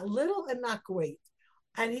 not little and not great.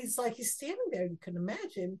 And he's standing there. You can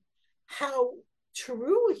imagine how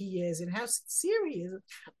true he is and how sincere he is.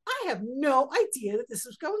 I have no idea that this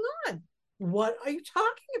is going on. What are you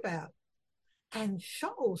talking about? And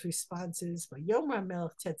Shaul's response is, "Vayomer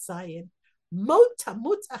Melech Tetzayin, Mot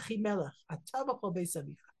Tamut Achimelech, Atavachol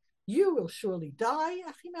Beisavicha. You will surely die,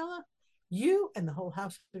 Achimelech. You and the whole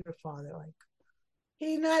house of your father."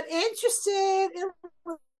 He's not interested in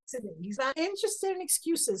listening. He's not interested in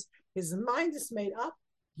excuses. His mind is made up.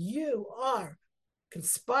 You are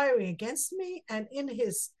conspiring against me, and in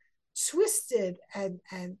his twisted and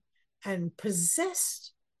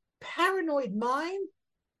possessed, paranoid mind,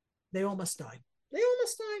 they all must die. They all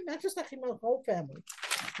must die, not just Achimelech, the whole family.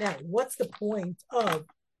 Now, what's the point of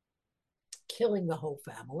killing the whole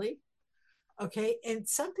family? Okay, and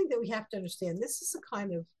something that we have to understand, this is a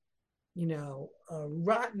kind of, a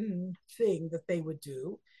rotten thing that they would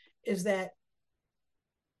do, is that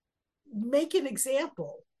make an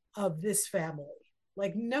example of this family.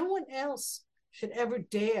 Like no one else should ever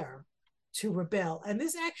dare to rebel. And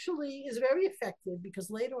this actually is very effective because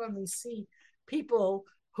later on we see people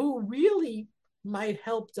who really might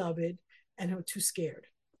help David and who are too scared.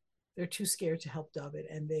 They're too scared to help David,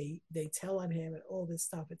 and they tell on him and all this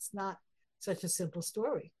stuff. It's not such a simple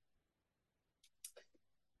story.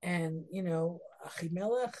 And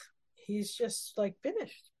Achimelech, he's just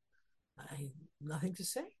finished. Nothing to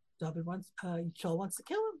say. David Shaul wants to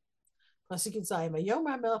kill him. Pasuk Zayim.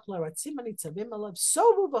 Vayomer Hamelech laratzim hanitzavim alav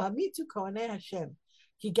sovu v'hamitu kohanei Hashem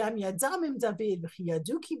ki gam yadam im David v'chi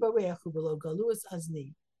yadu ki bareach u'v'lo galu es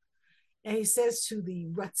azni. And he says to the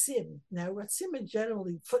Ratzim. Now, Ratzim are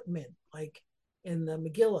generally footmen, like in the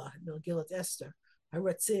Megillah Esther, are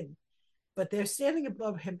Ratzim. But they're standing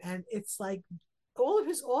above him, and it's like all of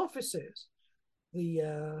his officers,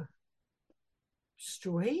 the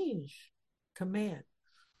strange command,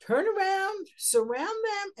 turn around, surround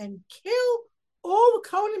them, and kill all the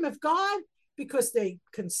Kohanim of God because they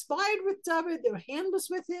conspired with David, they were handless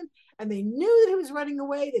with him, and they knew that he was running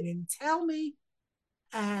away. They didn't tell me.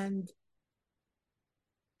 And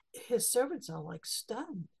his servants are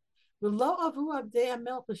stunned. His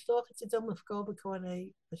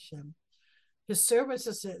servants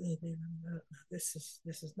are saying, this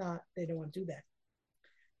is not, they don't want to do that.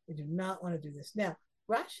 They do not want to do this. Now,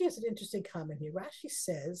 Rashi has an interesting comment here. Rashi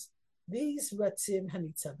says, these Ratzim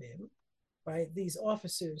Hanitzavim, right, these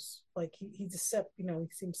officers, he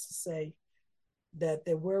seems to say that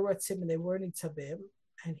there were Ratzim and there were Nitzavim,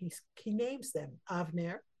 and he names them.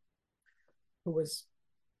 Avner, who was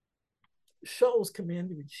Shaul's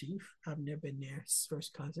commander-in-chief, Avner ben Ner's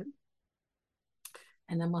first cousin,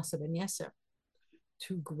 and Amasa ben Yeser,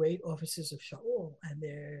 two great officers of Shaul, and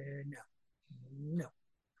they're no.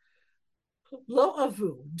 Lo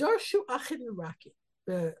avu, darshu achin raki.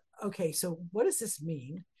 Okay, so what does this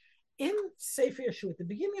mean? In Sefer Yeshua, at the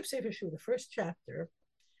beginning of Sefer Yeshua, the first chapter,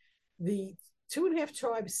 the 2.5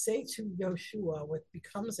 tribes say to Yoshua what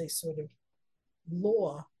becomes a sort of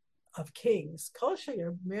law of kings. Kol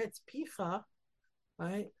sheyer meretz picha,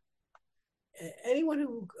 right? Anyone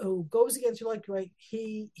who goes against your right,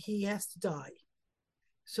 he has to die.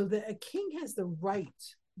 So that a king has the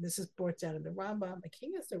right, this is brought down in the Rambam, a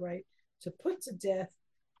king has the right to put to death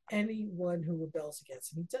anyone who rebels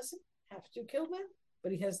against him. He doesn't have to kill them,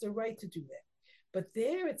 but he has the right to do that. But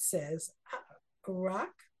there it says,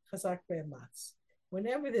 rak chazak ve'ematz.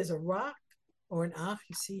 Whenever there's a rak or an ach,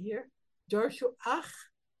 you see here, darshu ach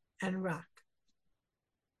and rak.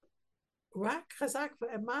 Rak chazak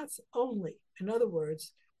ve'ematz only. In other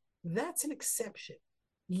words, that's an exception.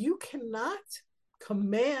 You cannot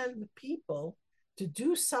command people to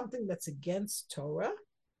do something that's against Torah,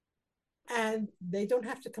 and they don't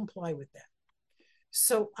have to comply with that.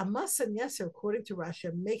 So Amas and Yeser, according to Rashi,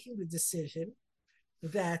 are making the decision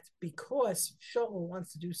that because Shaul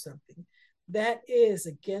wants to do something that is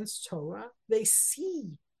against Torah, they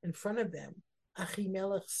see in front of them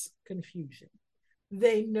Achimelech's confusion.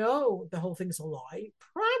 They know the whole thing's a lie.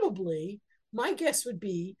 Probably, my guess would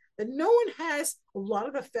be that no one has a lot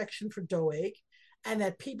of affection for Doeg, and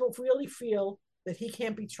that people really feel that he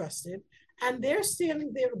can't be trusted. And they're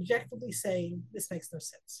standing there objectively saying, this makes no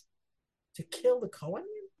sense. To kill the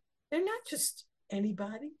Kohanim? They're not just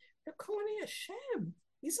anybody. They're Kohanei Hashem.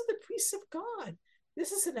 These are the priests of God.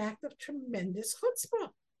 This is an act of tremendous chutzpah.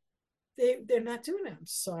 They're not doing it. I'm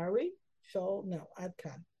sorry. Shol, no, Ad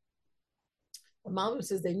Kan. The Malvim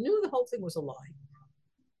says they knew the whole thing was a lie.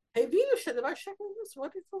 Hey, what is the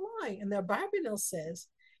lie? And the Barbanel says,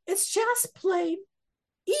 it's just plain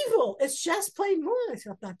evil. It's just plain wrong. I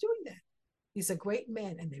said, I'm not doing that. He's a great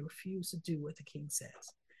man, and they refuse to do what the king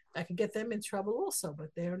says. I could get them in trouble also,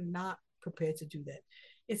 but they're not prepared to do that.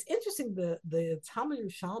 It's interesting, the Talmud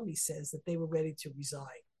Yerushalmi says that they were ready to resign.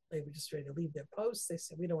 They were just ready to leave their posts. They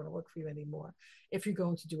said, we don't want to work for you anymore if you're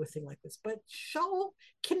going to do a thing like this. But Shaul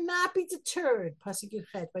cannot be deterred. Pasuk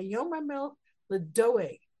Yichet, Vayom Ramel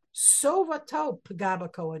L'Doeg, Sovato Pagaba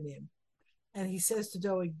Kohanim. And he says to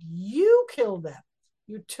Doeg, you kill them.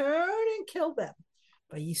 You turn and kill them.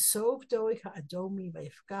 Vayisov Doeg ha'adomi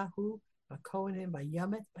vayifkahu v'kohanim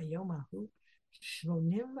vayamet vayomahu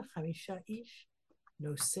shmonim v'chamisha ish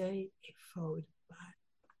nosei ephod bad.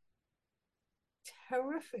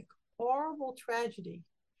 Horrific, horrible tragedy.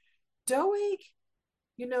 Doeg,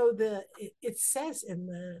 it says in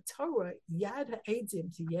the Torah, Yad ha'edim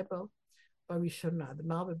tiyebo barishona. The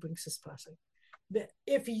Malva brings this pasuk that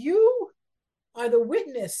if you are the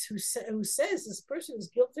witness who says this person is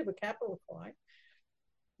guilty of a capital crime,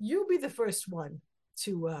 you'll be the first one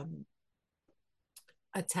to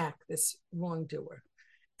attack this wrongdoer.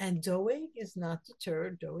 And Doeg is not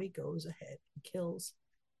deterred. Doeg goes ahead and kills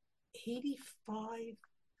 85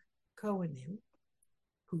 Kohanim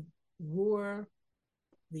who wore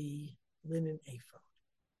the linen ephod,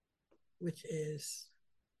 which is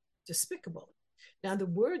despicable. Now, the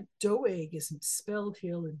word Doeg is spelled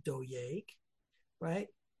here in Doeg, right?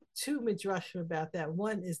 Two midrashim about that.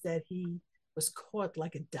 One is that he was caught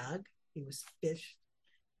like a dog. He was fished.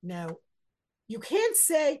 Now, you can't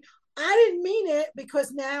say, I didn't mean it,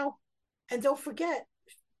 because now, and don't forget,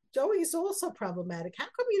 Doeg is also problematic. How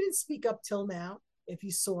come you didn't speak up till now if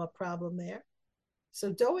you saw a problem there?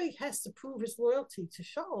 So Doeg has to prove his loyalty to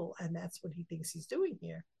Shaul, and that's what he thinks he's doing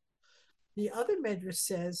here. The other medrash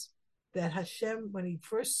says that Hashem, when he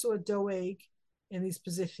first saw Doeg in his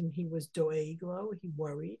position, he was Doeglo, he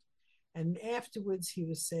worried. And afterwards he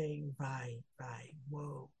was saying, Vai,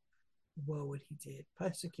 woe what he did.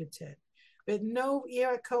 Pasuk 10. But no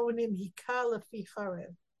ira kohanim hikala fi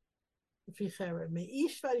charev.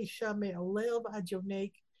 Me'ish v'isha me'olel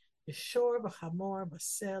v'adyonek yeshor v'chamor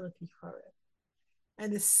v'sel fi charev.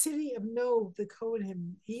 And the city of Nov, the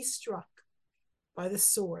Kohanim, he struck by the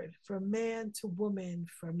sword, from man to woman,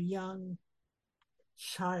 from young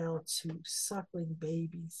child to suckling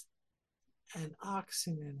babies, and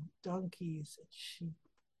oxen and donkeys and sheep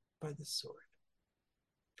by the sword.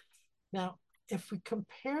 Now, if we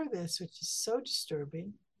compare this, which is so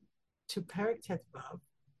disturbing, to Perek Tetvav,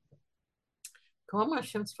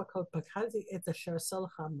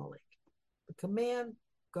 the command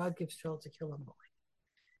God gives Shaul to kill Amalek.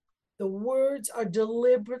 The words are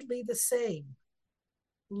deliberately the same.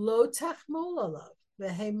 Lo tachmol alav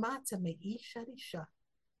vehemata me'ish harisha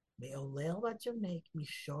me'olel bat yonek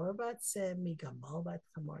mishor bat sem migamal bat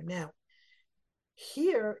chamor. Now,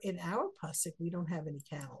 here in our pasuk, we don't have any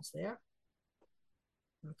camels there.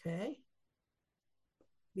 Okay?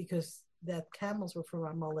 Because that camels were from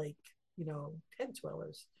Amalek, tent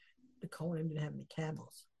dwellers. The Kohanim didn't have any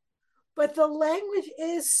camels. But the language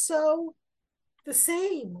is so the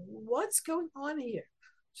same. What's going on here?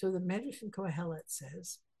 So the Medrash in Kohelet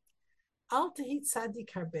says, Al tehit tzadik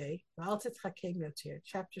harbeh, v'al titchakem yoter,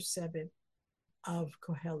 chapter 7 of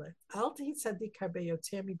Kohelet. Al tehit tzadik harbeh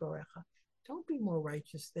yoter miborecha. Don't be more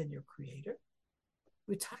righteous than your creator.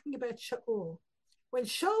 We're talking about Shaul. When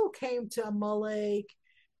Shaul came to Amalek,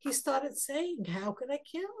 he started saying, how can I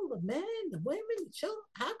kill the men, the women, the children?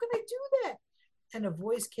 How can I do that? And a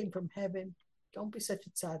voice came from heaven, don't be such a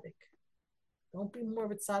tzaddik. Don't be more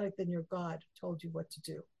of a tzaddik than your God told you what to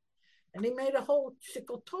do. And he made a whole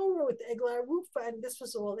shikol Torah with Eglah Rufa, and this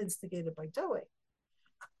was all instigated by Doeg.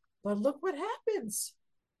 But look what happens.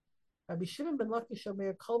 Rabbi Shimon ben Lakish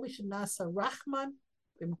Shomer, Kol mi shenasa Rachman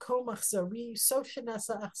b'mkom achzari, so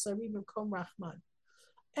shenasa achzari b'mkom Rachman.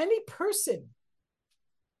 Any person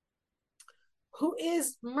who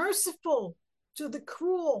is merciful to the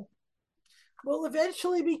cruel will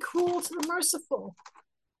eventually be cruel to the merciful.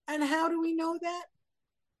 And how do we know that?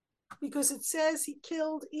 Because it says he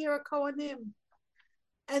killed Ira Kohanim.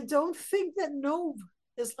 And don't think that Nov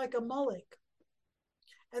is like Amalek.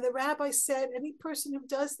 And the rabbi said, any person who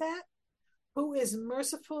does that, who is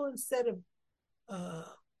merciful instead of uh,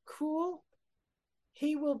 cruel,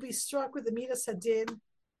 he will be struck with the Midas Hadin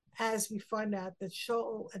as we find out that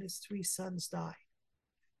Shaul and his three sons died.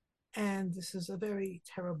 And this is a very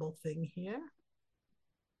terrible thing here.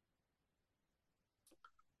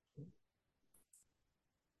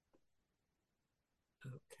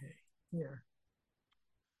 Okay, here.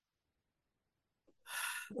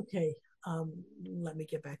 Okay, let me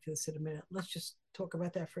get back to this in a minute. Let's just talk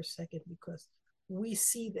about that for a second because we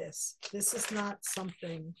see this. This is not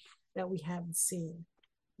something that we haven't seen.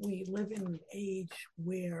 We live in an age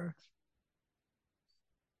where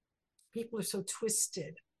people are so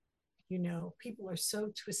twisted. People are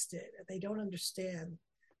so twisted. They don't understand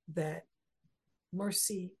that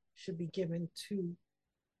mercy should be given to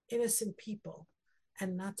innocent people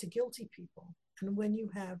and not to guilty people. And when you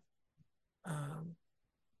have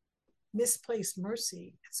misplaced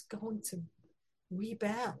mercy, it's going to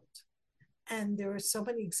rebound. And there are so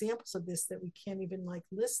many examples of this that we can't even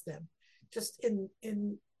list them. Just in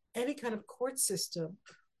any kind of court system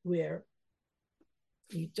where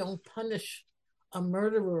you don't punish a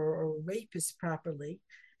murderer or a rapist properly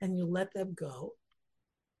and you let them go,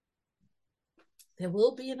 there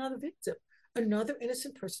will be another victim. Another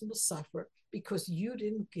innocent person will suffer because you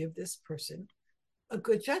didn't give this person a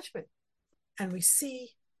good judgment. And we see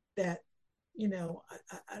that,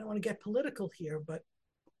 I don't want to get political here, but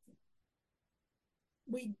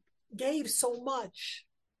we gave so much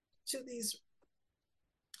to these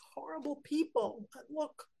horrible people.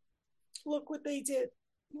 Look what they did.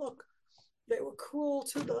 Look, they were cruel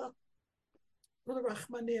to the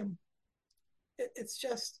Rahmanim. It's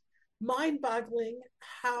just mind-boggling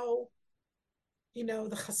how, the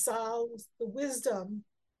chasal, the wisdom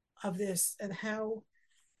of this, and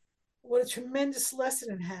what a tremendous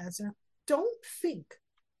lesson it has. And don't think,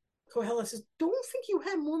 Kohelet says, don't think you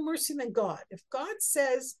have more mercy than God. If God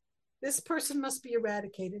says this person must be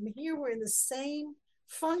eradicated, and here we're in the same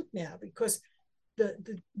funk now, because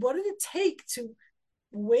what did it take to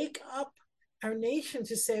wake up our nation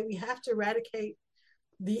to say we have to eradicate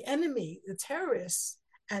the enemy, the terrorists,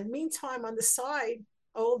 and meantime on the side,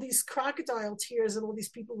 all these crocodile tears and all these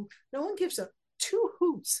people, no one gives a two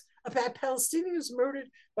hoots about Palestinians murdered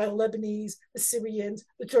by the Lebanese, the Syrians,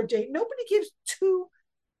 the Jordanians. Nobody gives two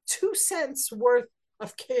cents worth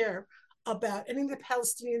of care about any of the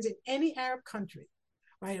Palestinians in any Arab country,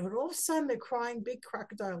 right? And all of a sudden they're crying big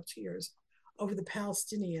crocodile tears over the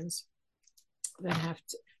Palestinians that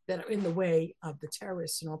are in the way of the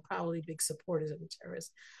terrorists and are probably big supporters of the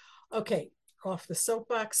terrorists. Okay, off the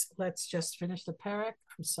soapbox, let's just finish the Perek.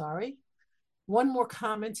 I'm sorry. One more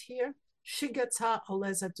comment here. Shigata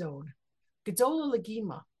olezadon. Gedola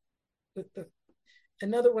legima.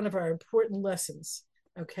 Another one of our important lessons.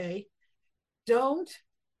 Okay. Don't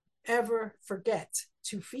ever forget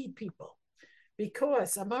to feed people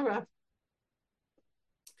because Amara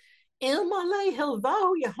Ilmale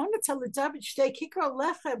Hilvahu Yehonata David Shtei Kikra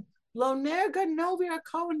Lechem Lo Nerga Novi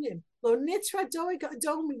Akonim Lo Nitra Doig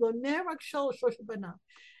Adomi Lo Nerak Shol Shoshabana.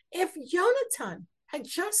 If Jonathan had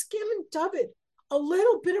just given David a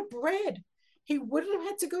little bit of bread, he wouldn't have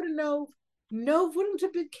had to go to Nov. Nov wouldn't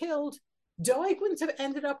have been killed. Doig wouldn't have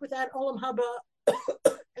ended up with that Olam Haba,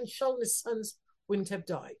 and Shol and his sons wouldn't have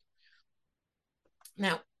died.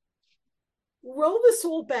 Now, roll this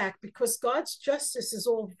all back because God's justice is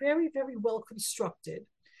all very, very well constructed.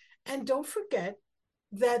 And don't forget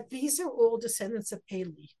that these are all descendants of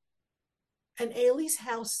Eli. And Eli's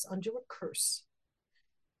house is under a curse.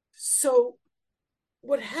 So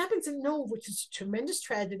what happens in Nov, which is a tremendous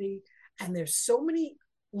tragedy, and there's so many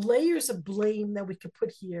layers of blame that we could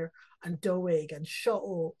put here on Doeg, on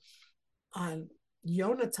Shaul, on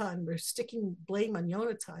Yonatan. We're sticking blame on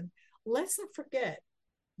Yonatan. Let's not forget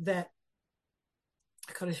that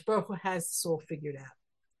HaKadosh Baruch Hu has this all figured out.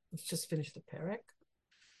 Let's just finish the Perek.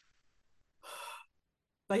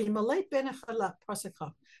 Vayimalek ben Achalach,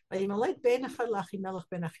 Pasachah. Vayimalek ben Achalach, Melech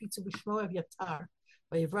ben Achitzu, B'shmo Evyatar,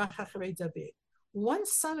 Vayivrach Acharei David. One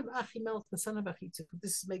son of Achimelech, the son of Achitzu.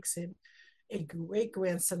 This makes him a great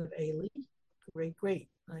grandson of Eli, great,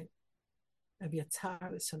 right?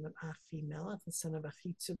 Evyatar, the son of Achimelech, the son of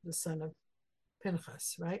Achitzu, the son of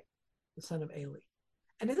Pinchas, right? The son of Eli.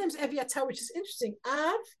 And his name's Evyatar, which is interesting.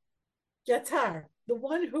 Av Yatar, the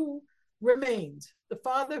one who remained, the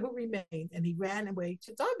father who remained, and he ran away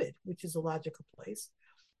to David, which is a logical place.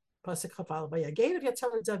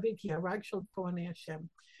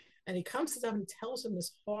 And he comes to David and tells him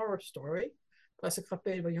this horror story. I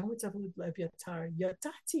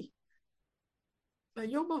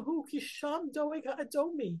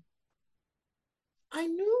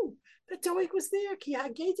knew that Doeg was there.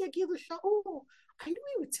 I knew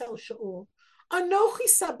he would tell Shaul. Anochi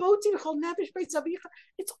saboti l'chol nefesh beit zavicha.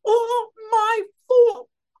 It's all my fault.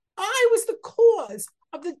 I was the cause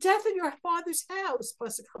of the death in your father's house.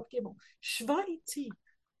 Pasuk Chav Gimel. Shva iti,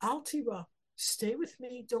 al tira. Stay with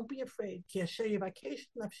me. Don't be afraid. Ki asher yivakesh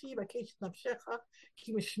nafshi yivakesh nafshecha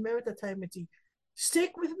ki mishmeret atayimeti.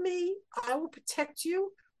 Stick with me. I will protect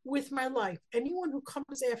you with my life. Anyone who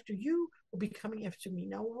comes after you will be coming after me.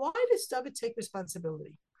 Now, why does David take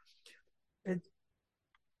responsibility? And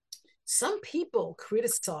some people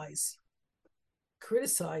criticize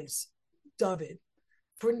David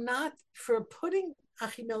for putting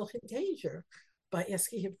Achimelech in danger by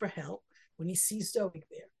asking him for help when he sees Doeg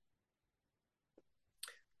there.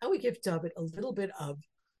 I would give David a little bit of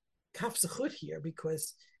kaf zechut here,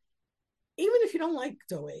 because even if you don't like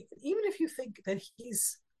Doeg, even if you think that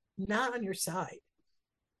he's not on your side,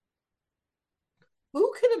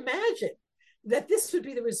 who can imagine that this would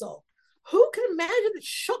be the result? Who can imagine that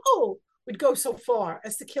Shaul would go so far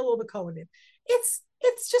as to kill all the Kohanim? It's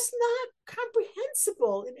just not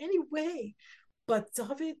comprehensible in any way. But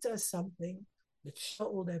David does something that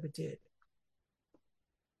Shaul never did.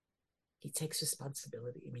 He takes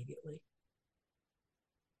responsibility immediately.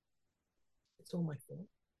 It's all my fault.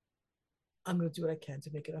 I'm going to do what I can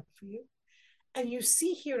to make it up for you. And you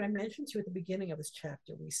see here, and I mentioned to you at the beginning of this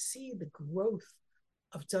chapter, we see the growth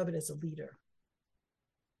of David as a leader.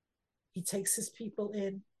 He takes his people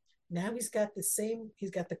in. Now he's got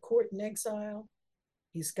the court in exile.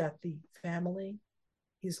 He's got the family.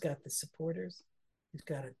 He's got the supporters. He's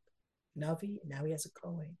got a Navi. Now he has a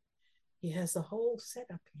Kohen. He has the whole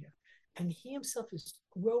setup here. And he himself is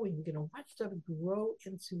growing. We're going to watch David grow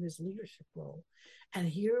into his leadership role. And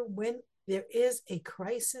here, when there is a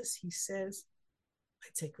crisis, he says, I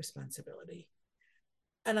take responsibility.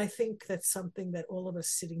 And I think that's something that all of us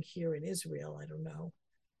sitting here in Israel, I don't know,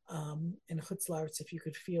 in Chutz La'aretz, if you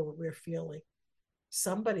could feel what we're feeling,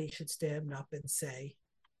 somebody should stand up and say,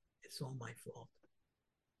 it's all my fault.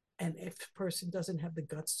 And if the person doesn't have the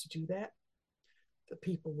guts to do that, the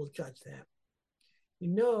people will judge that. You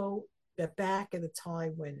know that back in the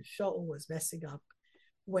time when Shaul was messing up,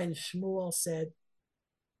 when Shmuel said,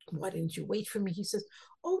 why didn't you wait for me? He says,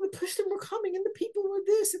 oh, the Pushtim were coming and the people were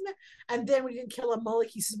this and that. And then we didn't kill Amalek.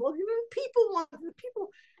 He says, well, the people wanted the people.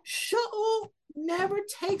 Shaul never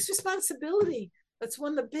takes responsibility. That's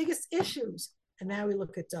one of the biggest issues. And now we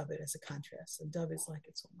look at David as a contrast. And David's like,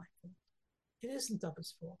 it's all my fault. It isn't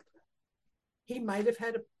David's fault. He might have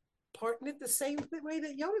had a part in it the same way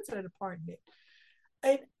that Yonatan had a part in it.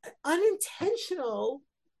 An unintentional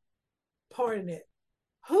part in it.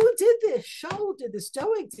 Who did this? Shaul did this.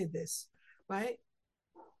 Doeg did this, right?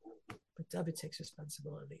 But David takes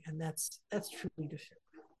responsibility, and that's true leadership.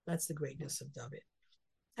 That's the greatness of David.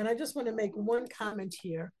 And I just want to make one comment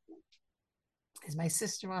here. Is my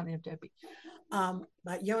sister on there, Debbie?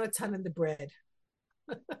 About Yonatan and the bread.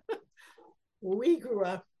 When we grew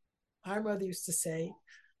up, our mother used to say,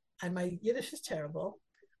 and my Yiddish is terrible,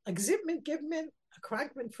 a gzipman, givman, a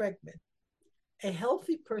krankman, fregman. A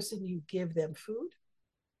healthy person, you give them food.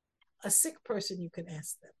 A sick person, you can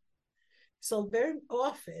ask them. So very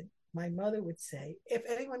often, my mother would say, if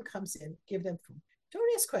anyone comes in, give them food.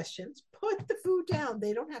 Don't ask questions. Put the food down.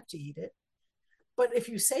 They don't have to eat it. But if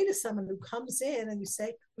you say to someone who comes in and you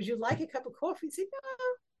say, would you like a cup of coffee? They say, no.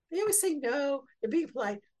 They always say no. They're being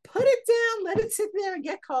polite. Put it down. Let it sit there and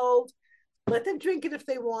get cold. Let them drink it if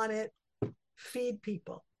they want it. Feed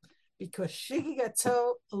people. Because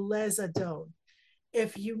shigigato lezadon.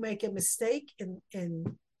 If you make a mistake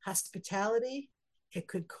in hospitality, it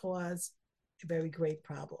could cause a very great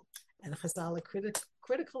problem. And Chazal are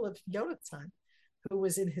critical of Yonatan, who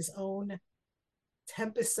was in his own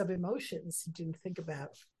tempest of emotions. He didn't think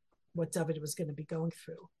about what David was going to be going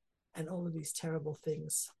through and all of these terrible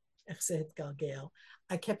things.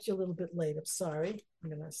 I kept you a little bit late. I'm sorry. I'm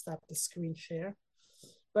going to stop the screen share.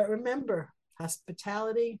 But remember,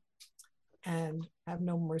 hospitality and have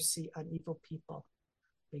no mercy on evil people.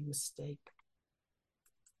 Big mistake.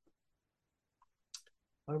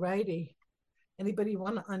 All righty. Anybody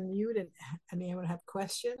want to unmute and anyone have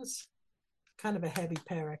questions? Kind of a heavy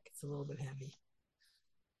Perek. It's a little bit heavy.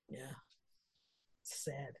 Yeah. It's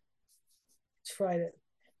sad. Try to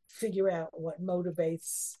figure out what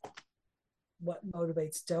motivates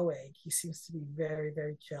Doeg. He seems to be very,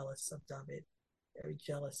 very jealous of David, very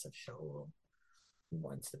jealous of Shaul. He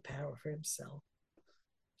wants the power for himself.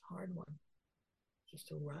 Hard one.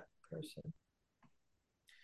 Just a rotten person.